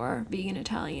about before. Vegan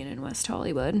Italian in West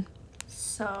Hollywood.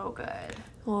 So good.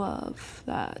 Love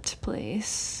that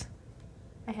place.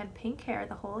 I had pink hair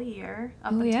the whole year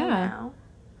up until now.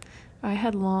 I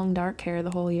had long dark hair the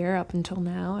whole year up until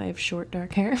now. I have short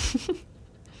dark hair.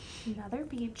 Another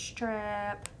beach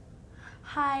trip.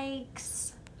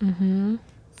 Hikes. Mm-hmm.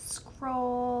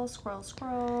 Scroll.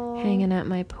 Hanging at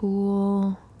my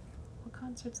pool. What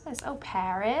concert's this? Oh,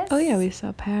 Paris. Oh yeah, we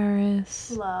saw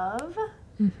Paris. Love.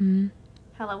 Mm-hmm.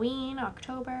 Halloween,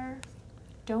 October.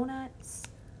 Donuts.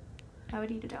 I would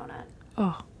eat a donut.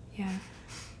 Oh, yeah.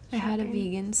 I had a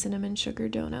vegan cinnamon sugar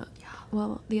donut,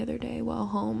 the other day while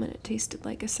home, and it tasted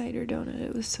like a cider donut.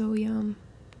 It was so yum.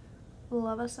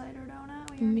 Love a cider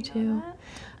donut. Me too.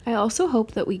 I also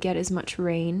hope that we get as much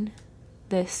rain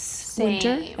this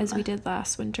winter as we did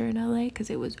last winter in LA, because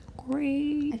it was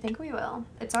great. I think we will.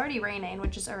 It's already raining,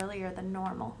 which is earlier than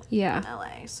normal in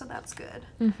LA, so that's good.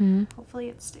 Mm-hmm. Hopefully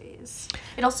it stays.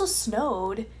 It also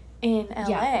snowed in LA.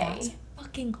 Yeah, that's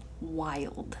fucking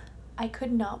wild. I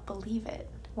could not believe it.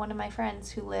 One of my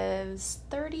friends who lives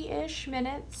 30-ish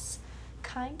minutes,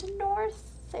 kind of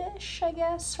north-ish, I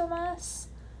guess, from us,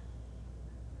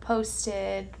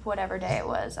 posted whatever day it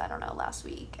was, I don't know, last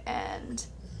week, and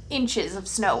inches of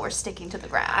snow were sticking to the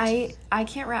ground. I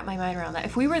can't wrap my mind around that.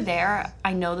 If we were there,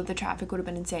 I know that the traffic would have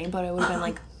been insane, but I would have been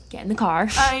like, get in the car.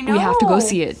 I know. We have to go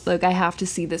see it. Like, I have to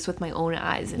see this with my own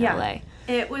eyes in LA.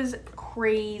 It was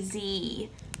crazy.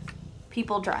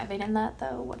 People driving in that,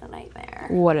 though, what a nightmare.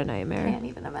 What a nightmare. Can't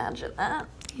even imagine that.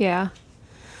 Yeah.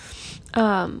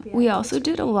 We also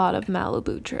did a lot of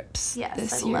Malibu trips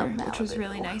this year, which was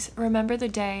really nice. Remember the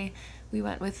day we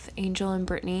went with Angel and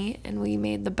Brittany and we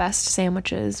made the best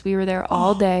sandwiches? We were there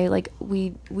all day. Like,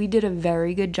 we did a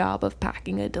very good job of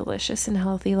packing a delicious and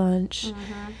healthy lunch.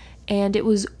 Mm-hmm. And it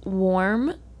was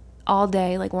warm all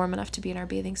day, like warm enough to be in our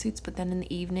bathing suits, but then in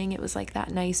the evening it was like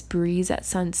that nice breeze at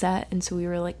sunset, and so we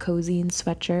were like cozy in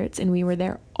sweatshirts, and we were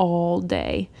there all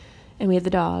day, and we had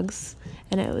the dogs,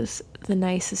 and it was the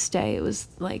nicest day. It was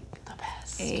like the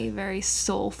best. A very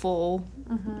soulful,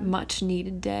 much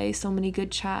needed day. So many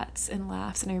good chats and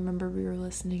laughs, and I remember we were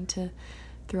listening to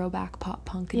throwback pop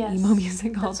punk and emo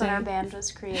music all day. That's when our band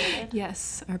was created.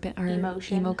 Yes, our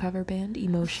emo cover band,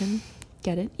 Emotion.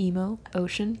 Get it? Emo,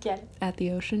 ocean. Get it. At the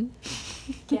ocean.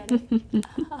 Get it.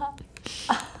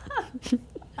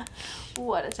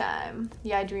 What a time.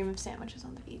 Yeah, I dream of sandwiches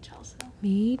on the beach also.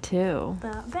 Me too.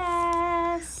 The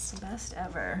best. The best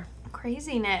ever.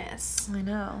 Craziness. I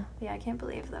know. Yeah, I can't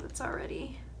believe that it's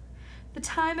already... The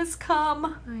time has come.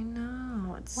 I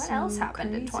know. It's what so else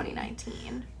happened crazy. In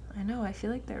 2019? I know. I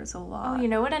feel like there was a lot. Oh, you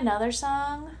know what? Another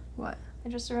song? What? I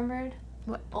just remembered.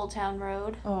 What? Old Town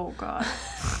Road. Oh, God.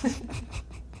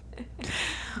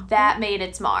 That made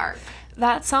its mark.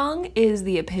 That song is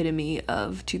the epitome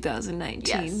of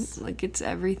 2019. Yes. Like, it's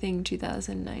everything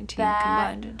 2019 That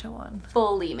combined into one.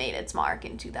 fully made its mark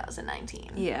in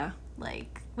 2019. Yeah,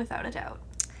 Like, without a doubt.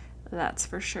 that's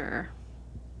for sure.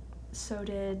 So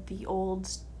did the old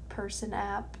person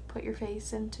app put your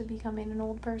face into becoming an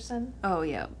old person? Oh,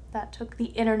 yeah. That took the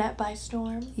internet by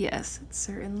storm. Yes, it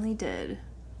certainly did.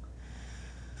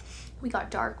 We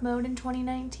got dark mode in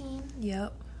 2019.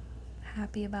 Yep.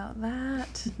 Happy about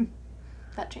that.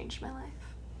 That changed my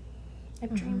life.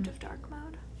 I've dreamed of dark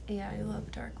mode. Yeah, I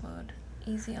love dark mode.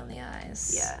 Easy on the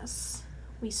eyes. Yes.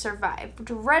 We survived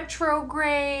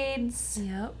retrogrades.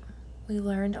 Yep. We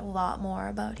learned a lot more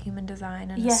about human design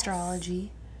and Yes.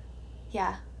 astrology.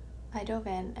 Yeah. I dove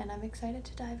in, and I'm excited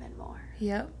to dive in more.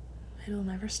 Yep. It'll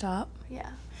never stop. Yeah.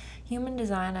 Human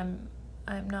design,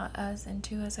 I'm not as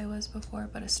into as I was before,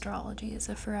 but astrology is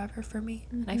a forever for me.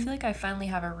 And I feel like I finally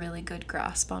have a really good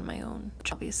grasp on my own.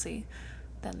 Which obviously,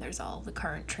 then there's all the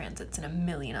current transits and a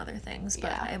million other things,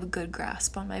 but Yeah. I have a good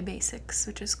grasp on my basics,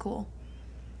 which is cool.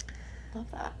 Love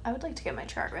that. I would like to get my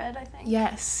chart read, I think.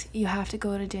 Yes, you have to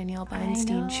go to Danielle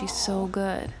Beinstein. She's so know.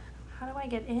 good. How do I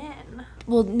get in?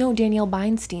 Well, no, Danielle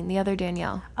Beinstein, the other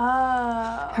Danielle.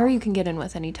 Oh. Her you can get in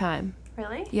with anytime.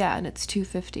 Really? Yeah, and it's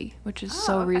 $250, which is Oh,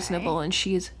 so okay. reasonable, and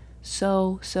she's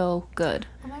so good.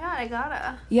 Oh my god, I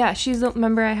gotta. Yeah, she's the,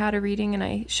 remember I had a reading and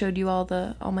I showed you all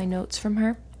my notes from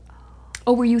her?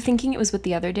 Oh, were you thinking it was with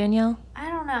the other Danielle? I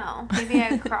don't know. Maybe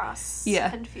I cross Yeah,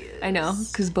 confused. I know,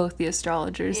 because both the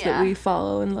astrologers that Yeah. we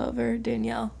follow and love are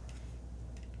Danielle.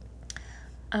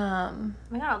 Oh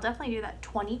my god, I'll definitely do that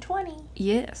 2020.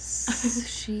 Yes,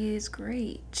 she's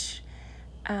great.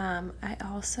 I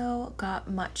also got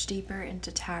much deeper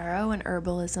into tarot and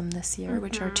herbalism this year,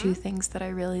 which are two things that I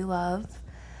really love.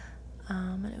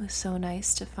 And it was so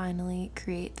nice to finally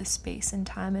create the space and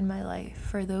time in my life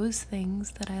for those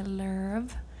things that I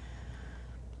love.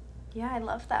 Yeah, I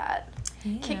love that.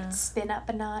 Yeah. Kicked spin up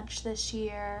a notch this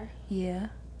year. Yeah.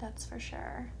 That's for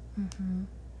sure. Mm-hmm.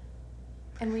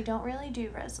 And we don't really do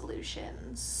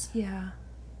resolutions. Yeah.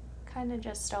 Kind of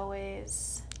just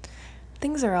always.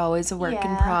 Things are always a work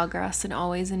in Yeah. progress and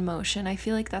always in motion. I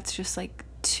feel like that's just like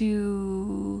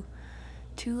too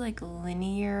like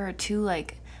linear or too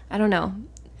like, I don't know.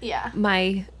 Yeah.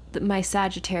 My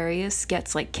Sagittarius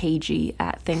gets like cagey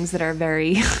at things that are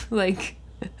very like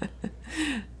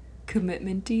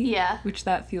commitment-y. Yeah. Which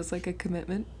that feels like a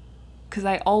commitment. Because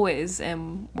I always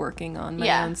am working on my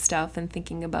Yeah. own stuff and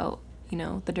thinking about,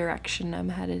 the direction I'm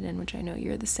headed in, which I know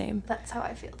you're the same. That's how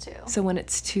I feel too. So when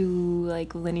it's too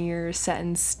like linear, set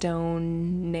in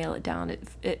stone, nail it down,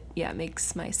 it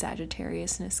makes my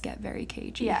Sagittariusness get very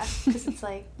cagey. Yeah, because it's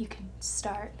like you can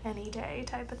start any day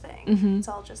type of thing. Mhm. It's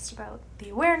all just about the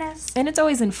awareness. And it's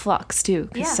always in flux too,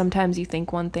 because Yeah. sometimes you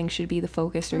think one thing should be the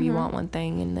focus or you Mhm. want one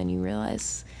thing, and then you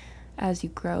realize as you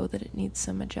grow that it needs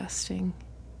some adjusting.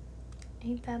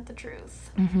 Ain't that the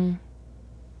truth? Mm-hmm.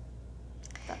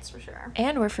 That's for sure.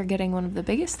 And we're forgetting one of the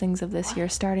biggest things of this year,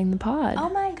 starting the pod. Oh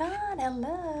my god,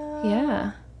 hello.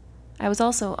 Yeah. I was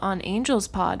also on Angel's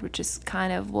Pod, which is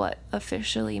kind of what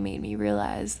officially made me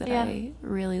realize that Yeah. I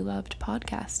really loved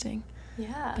podcasting.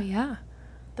 Yeah. But yeah.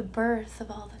 The birth of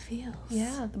all the feels.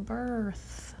 Yeah, the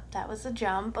birth. That was a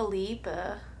jump, a leap,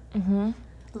 Mm-hmm.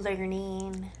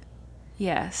 learning,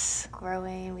 Yes.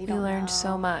 growing. We We don't learned know.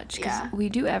 so much because Yeah. we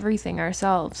do everything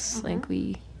ourselves. Mhm.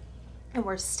 Like And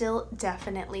we're still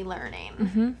definitely learning,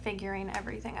 Mhm. figuring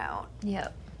everything out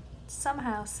Yep.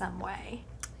 somehow, some way.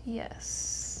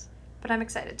 Yes. But I'm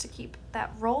excited to keep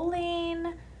that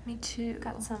rolling. Me too.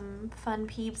 Got some fun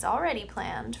peeps already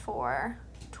planned for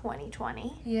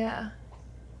 2020. Yeah.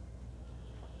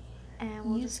 And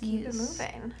we'll Yes, just keep it yes.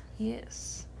 moving.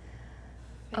 Yes.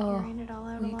 Figuring it all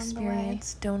out We along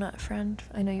experienced Donut Friend.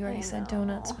 I know you already I said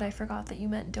donuts, know. but I forgot that you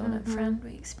meant Donut Mhm. Friend.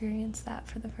 We experienced that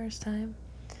for the first time.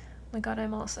 Oh my god,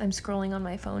 I'm scrolling on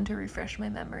my phone to refresh my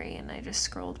memory, and I just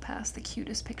scrolled past the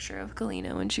cutest picture of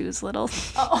Galena when she was little. the way.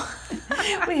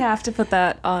 Oh. We have to put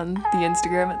that on the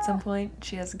Instagram at some point.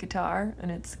 She has a guitar, and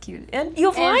it's cute. And you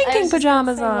have And Lion I King was just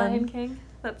gonna pajamas say on. Lion King.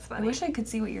 That's I funny. wish I could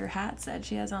see what your hat said.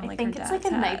 She has on I like think her it's dad's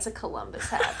like a hat. Knights of Columbus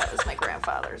hat. That was my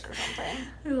grandfather's or something.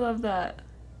 I love that.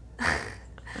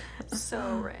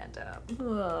 So random.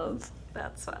 Love.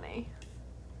 That's funny.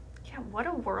 Yeah, what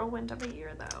a whirlwind of a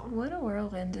year, though. What a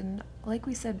whirlwind, and like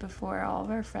we said before, all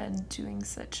of our friends doing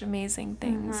such amazing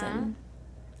things, Mhm. and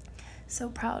so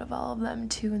proud of all of them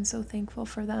too, and so thankful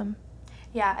for them.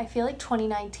 Yeah, I feel like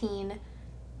 2019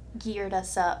 geared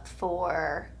us up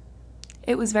for,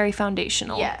 It was very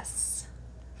foundational. yes,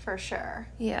 for sure.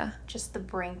 Yeah. Just the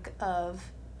brink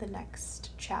of the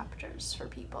next chapters for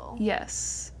people.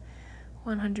 Yes.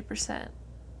 100%.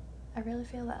 I really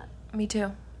feel that. Me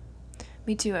too.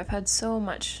 I've had so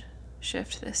much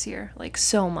shift this year. Like,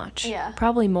 so much. Yeah.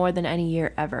 Probably more than any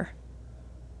year ever.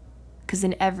 Because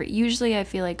usually I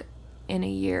feel like in a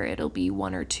year it'll be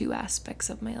one or two aspects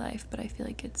of my life, but I feel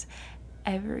like it's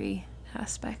every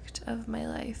aspect of my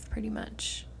life pretty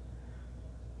much.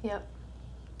 Yep.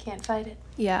 Can't fight it.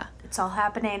 Yeah. It's all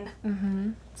happening.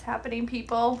 Mm-hmm. It's happening,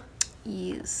 people.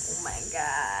 Yes. Oh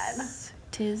my God.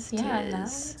 Tis. Yeah, now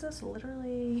it's just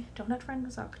literally, Donut Friend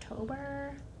was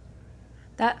October.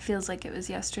 That feels like it was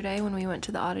yesterday when we went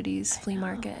to the Oddities flea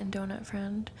market and Donut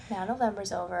Friend. Now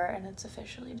November's over and it's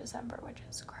officially December, which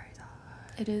is crazy.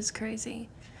 It is crazy.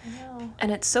 I know.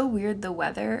 And it's so weird, the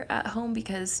weather at home,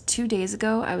 because 2 days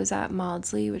ago I was at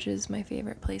Maudsley, which is my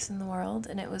favorite place in the world,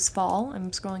 and it was fall. I'm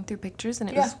scrolling through pictures, and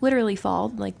it was literally fall,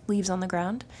 like leaves on the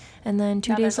ground. And then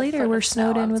 2 days later, we're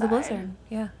snowed in with a blizzard.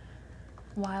 Yeah.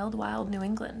 Wild, wild New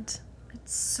England.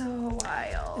 It's so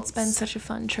wild. It's been such a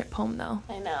fun trip home, though.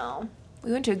 I know.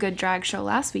 We went to a good drag show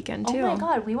last weekend, too. Oh my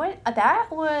God, we went, that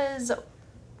was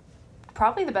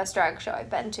probably the best drag show I've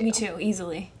been to. Me too,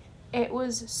 easily. It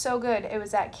was so good. It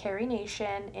was at Carrie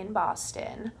Nation in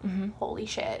Boston. Mm-hmm. Holy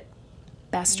shit.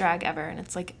 Best drag ever, and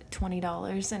it's like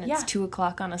 $20, and it's 2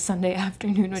 o'clock on a Sunday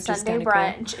afternoon, which is kind of cool.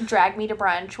 Sunday brunch, Drag Me to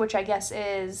Brunch, which I guess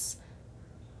is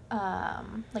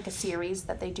like a series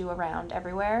that they do around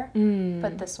everywhere.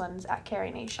 But this one's at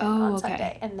Carrie Nation on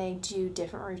Sunday. And they do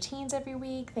different routines every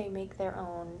week. They make their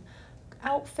own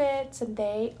outfits, and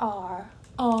they are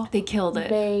they killed it.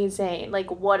 Amazing. Like,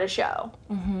 what a show.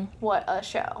 Mm-hmm. What a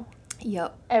show.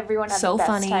 Yep. Everyone had the best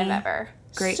funny. time ever.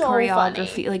 Great so choreography,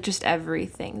 funny. like just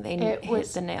everything. They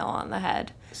hit the nail on the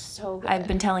head. So good. I've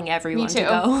been telling everyone Me too. to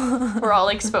go. We're all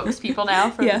like spokespeople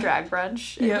now for the drag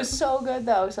brunch. It Yep. was so good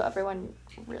though, so everyone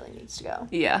really needs to go.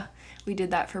 Yeah. We did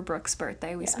that for Brooke's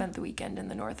birthday. We spent the weekend in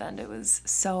the North End. It was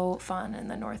so fun, and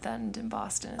the North End in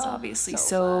Boston is obviously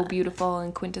so beautiful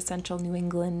and quintessential New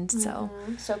England. So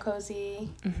cozy.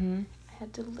 Mm-hmm. I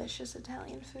had delicious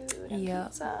Italian food and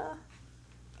pizza.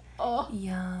 Oh,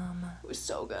 yum. It was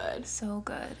so good. So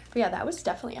good. But yeah, that was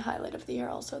definitely a highlight of the year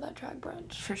also, that drag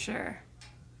brunch. For sure.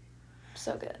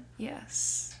 So good.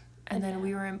 Yes. And then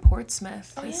we were in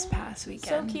Portsmouth this past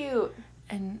weekend. So cute.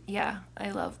 And yeah,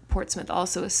 I love Portsmouth.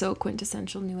 Also is so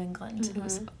quintessential New England. It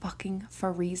was fucking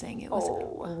freezing. It was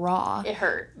raw. It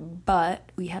hurt.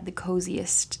 But we had the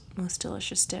coziest, most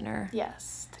delicious dinner.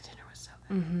 Yes, the dinner was so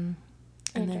good. Mm-hmm.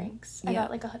 And drinks. I got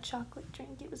like a hot chocolate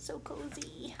drink. It was so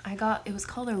cozy. It was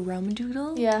called a rum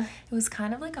doodle. Yeah. It was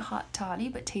kind of like a hot toddy,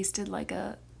 but tasted like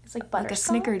it's like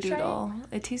butterscotch, like a snickerdoodle. Right?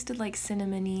 It tasted like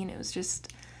cinnamony, and it was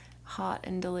just hot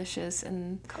and delicious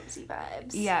and cozy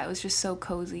vibes. Yeah, it was just so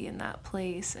cozy in that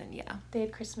place, and they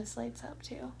had Christmas lights up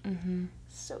too. Mm-hmm.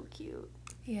 So cute.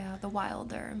 Yeah, the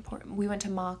Wilder. We went to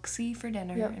Moxie for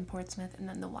dinner in Portsmouth, and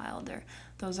then the Wilder.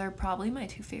 Those are probably my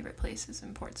two favorite places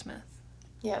in Portsmouth.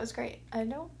 Yeah, it was great. I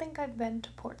don't think I've been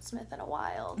to Portsmouth in a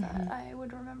while that I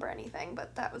would remember anything,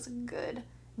 but that was a good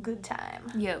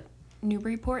time. Yep.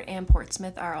 Newburyport and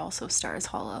Portsmouth are also Stars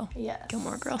Hollow. Yes.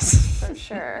 Gilmore Girls. For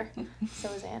sure.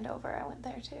 So was Andover. I went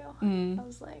there too. I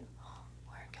was like,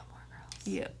 we're in Gilmore Girls.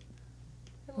 Yep.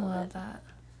 I love that.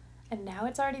 And now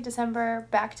it's already December.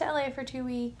 Back to LA for 2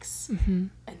 weeks. Mm-hmm.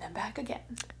 And then back again.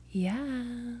 Yeah.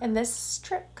 And this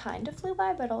trip kind of flew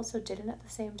by, but also didn't at the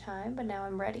same time. But now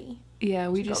I'm ready. Yeah,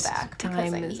 we to just go back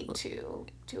because I need to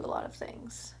do a lot of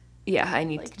things. Yeah, I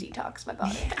need to detox my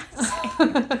body.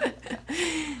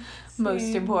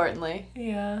 Most importantly.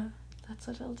 Yeah. That's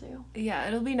what it'll do. Yeah,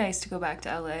 it'll be nice to go back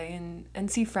to LA and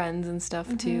see friends and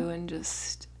stuff too, and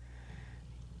just,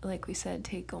 like we said,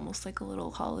 take almost like a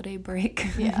little holiday break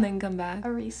and then come back.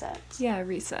 A reset. Yeah, a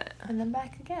reset. And then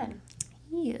back again.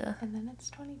 Yeah. And then it's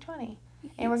 2020.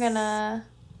 Yes. And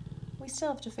we still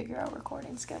have to figure out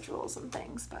recording schedules and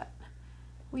things, but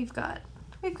we've got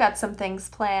some things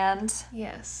planned.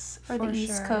 Yes, for the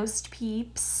East Coast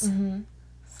peeps. Mm-hmm.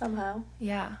 Somehow.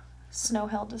 Yeah. Snow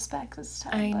held us back this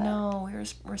time. I know.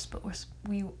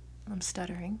 I'm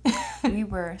stuttering. We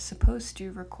were supposed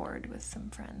to record with some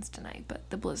friends tonight, but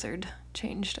the blizzard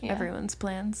changed everyone's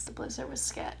plans. The blizzard was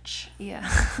sketch. Yeah.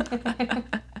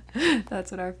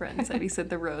 That's what our friend said. He said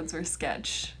the roads were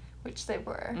sketch. Which they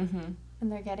were. Mm-hmm.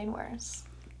 And they're getting worse.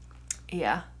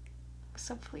 Yeah.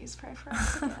 So please pray for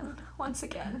us again. Once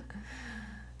again.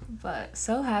 But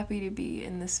so happy to be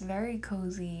in this very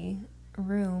cozy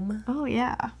room. Oh,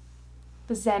 yeah.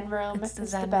 The Zen room is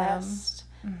the best.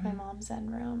 Mm-hmm. My mom's Zen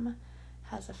room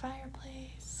has a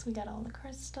fireplace. We got all the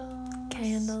crystals.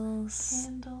 Candles.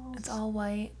 It's all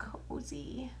white.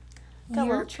 Cozy. Got a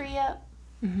little tree up.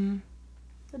 Mm-hmm.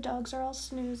 The dogs are all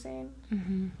snoozing.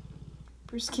 Mm-hmm.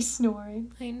 Brewski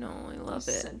snoring. I know, I love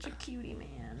it. Such a cutie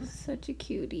man. Such a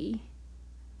cutie.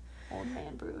 Old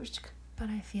man Brewsk. But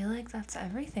I feel like that's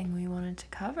everything we wanted to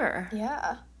cover.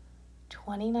 Yeah.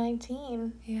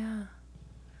 2019. Yeah.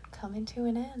 Coming to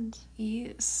an end.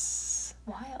 Yes.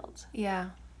 Wild.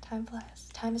 Yeah. Time flies.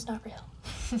 Time is not real.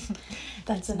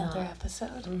 That's another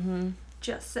episode. Mm-hmm.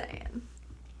 Just saying.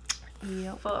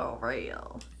 Yep. For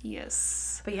real.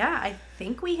 Yes. But yeah, I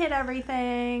think we hit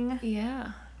everything.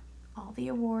 Yeah. All the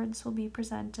awards will be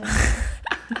presented.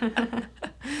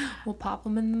 We'll pop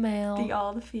them in the mail.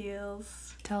 All the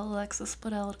feels. Tell Alexis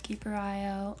Bledel to keep her eye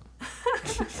out.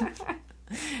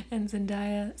 And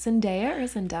Zendaya or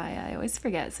Zendaya? I always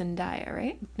forget Zendaya,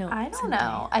 right? No, I don't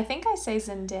know. I think I say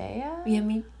Zendaya. Yeah,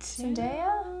 me too.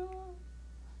 Zendaya?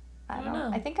 I don't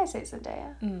know. I think I say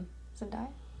Zendaya. Zendaya?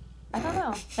 I don't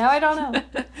know. Now I don't know.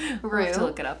 We'll have to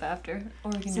look it up after.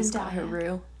 Or we can just call her Zendaya.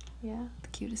 Rue. Yeah. The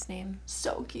cutest name.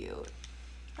 So cute.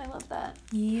 I love that.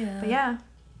 Yeah. But yeah,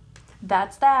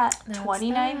 that's that. That's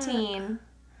 2019.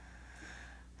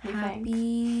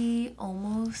 Happy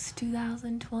almost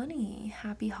 2020.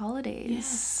 Happy holidays.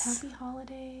 Yes. Happy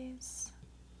holidays.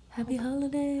 Happy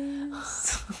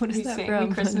holidays. What is We that sing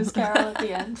from? a Christmas carol at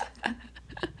the end.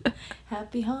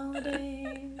 Happy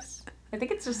holidays. I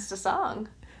think it's just a song.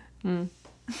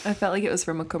 I felt like it was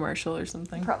from a commercial or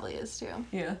something. Probably is too.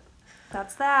 Yeah.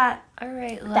 That's that. All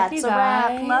right. Love That's you a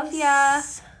guys. wrap. Love ya.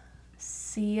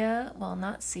 See ya. Well,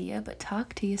 not see ya, but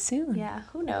talk to you soon. Yeah,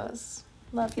 who knows?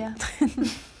 Love ya.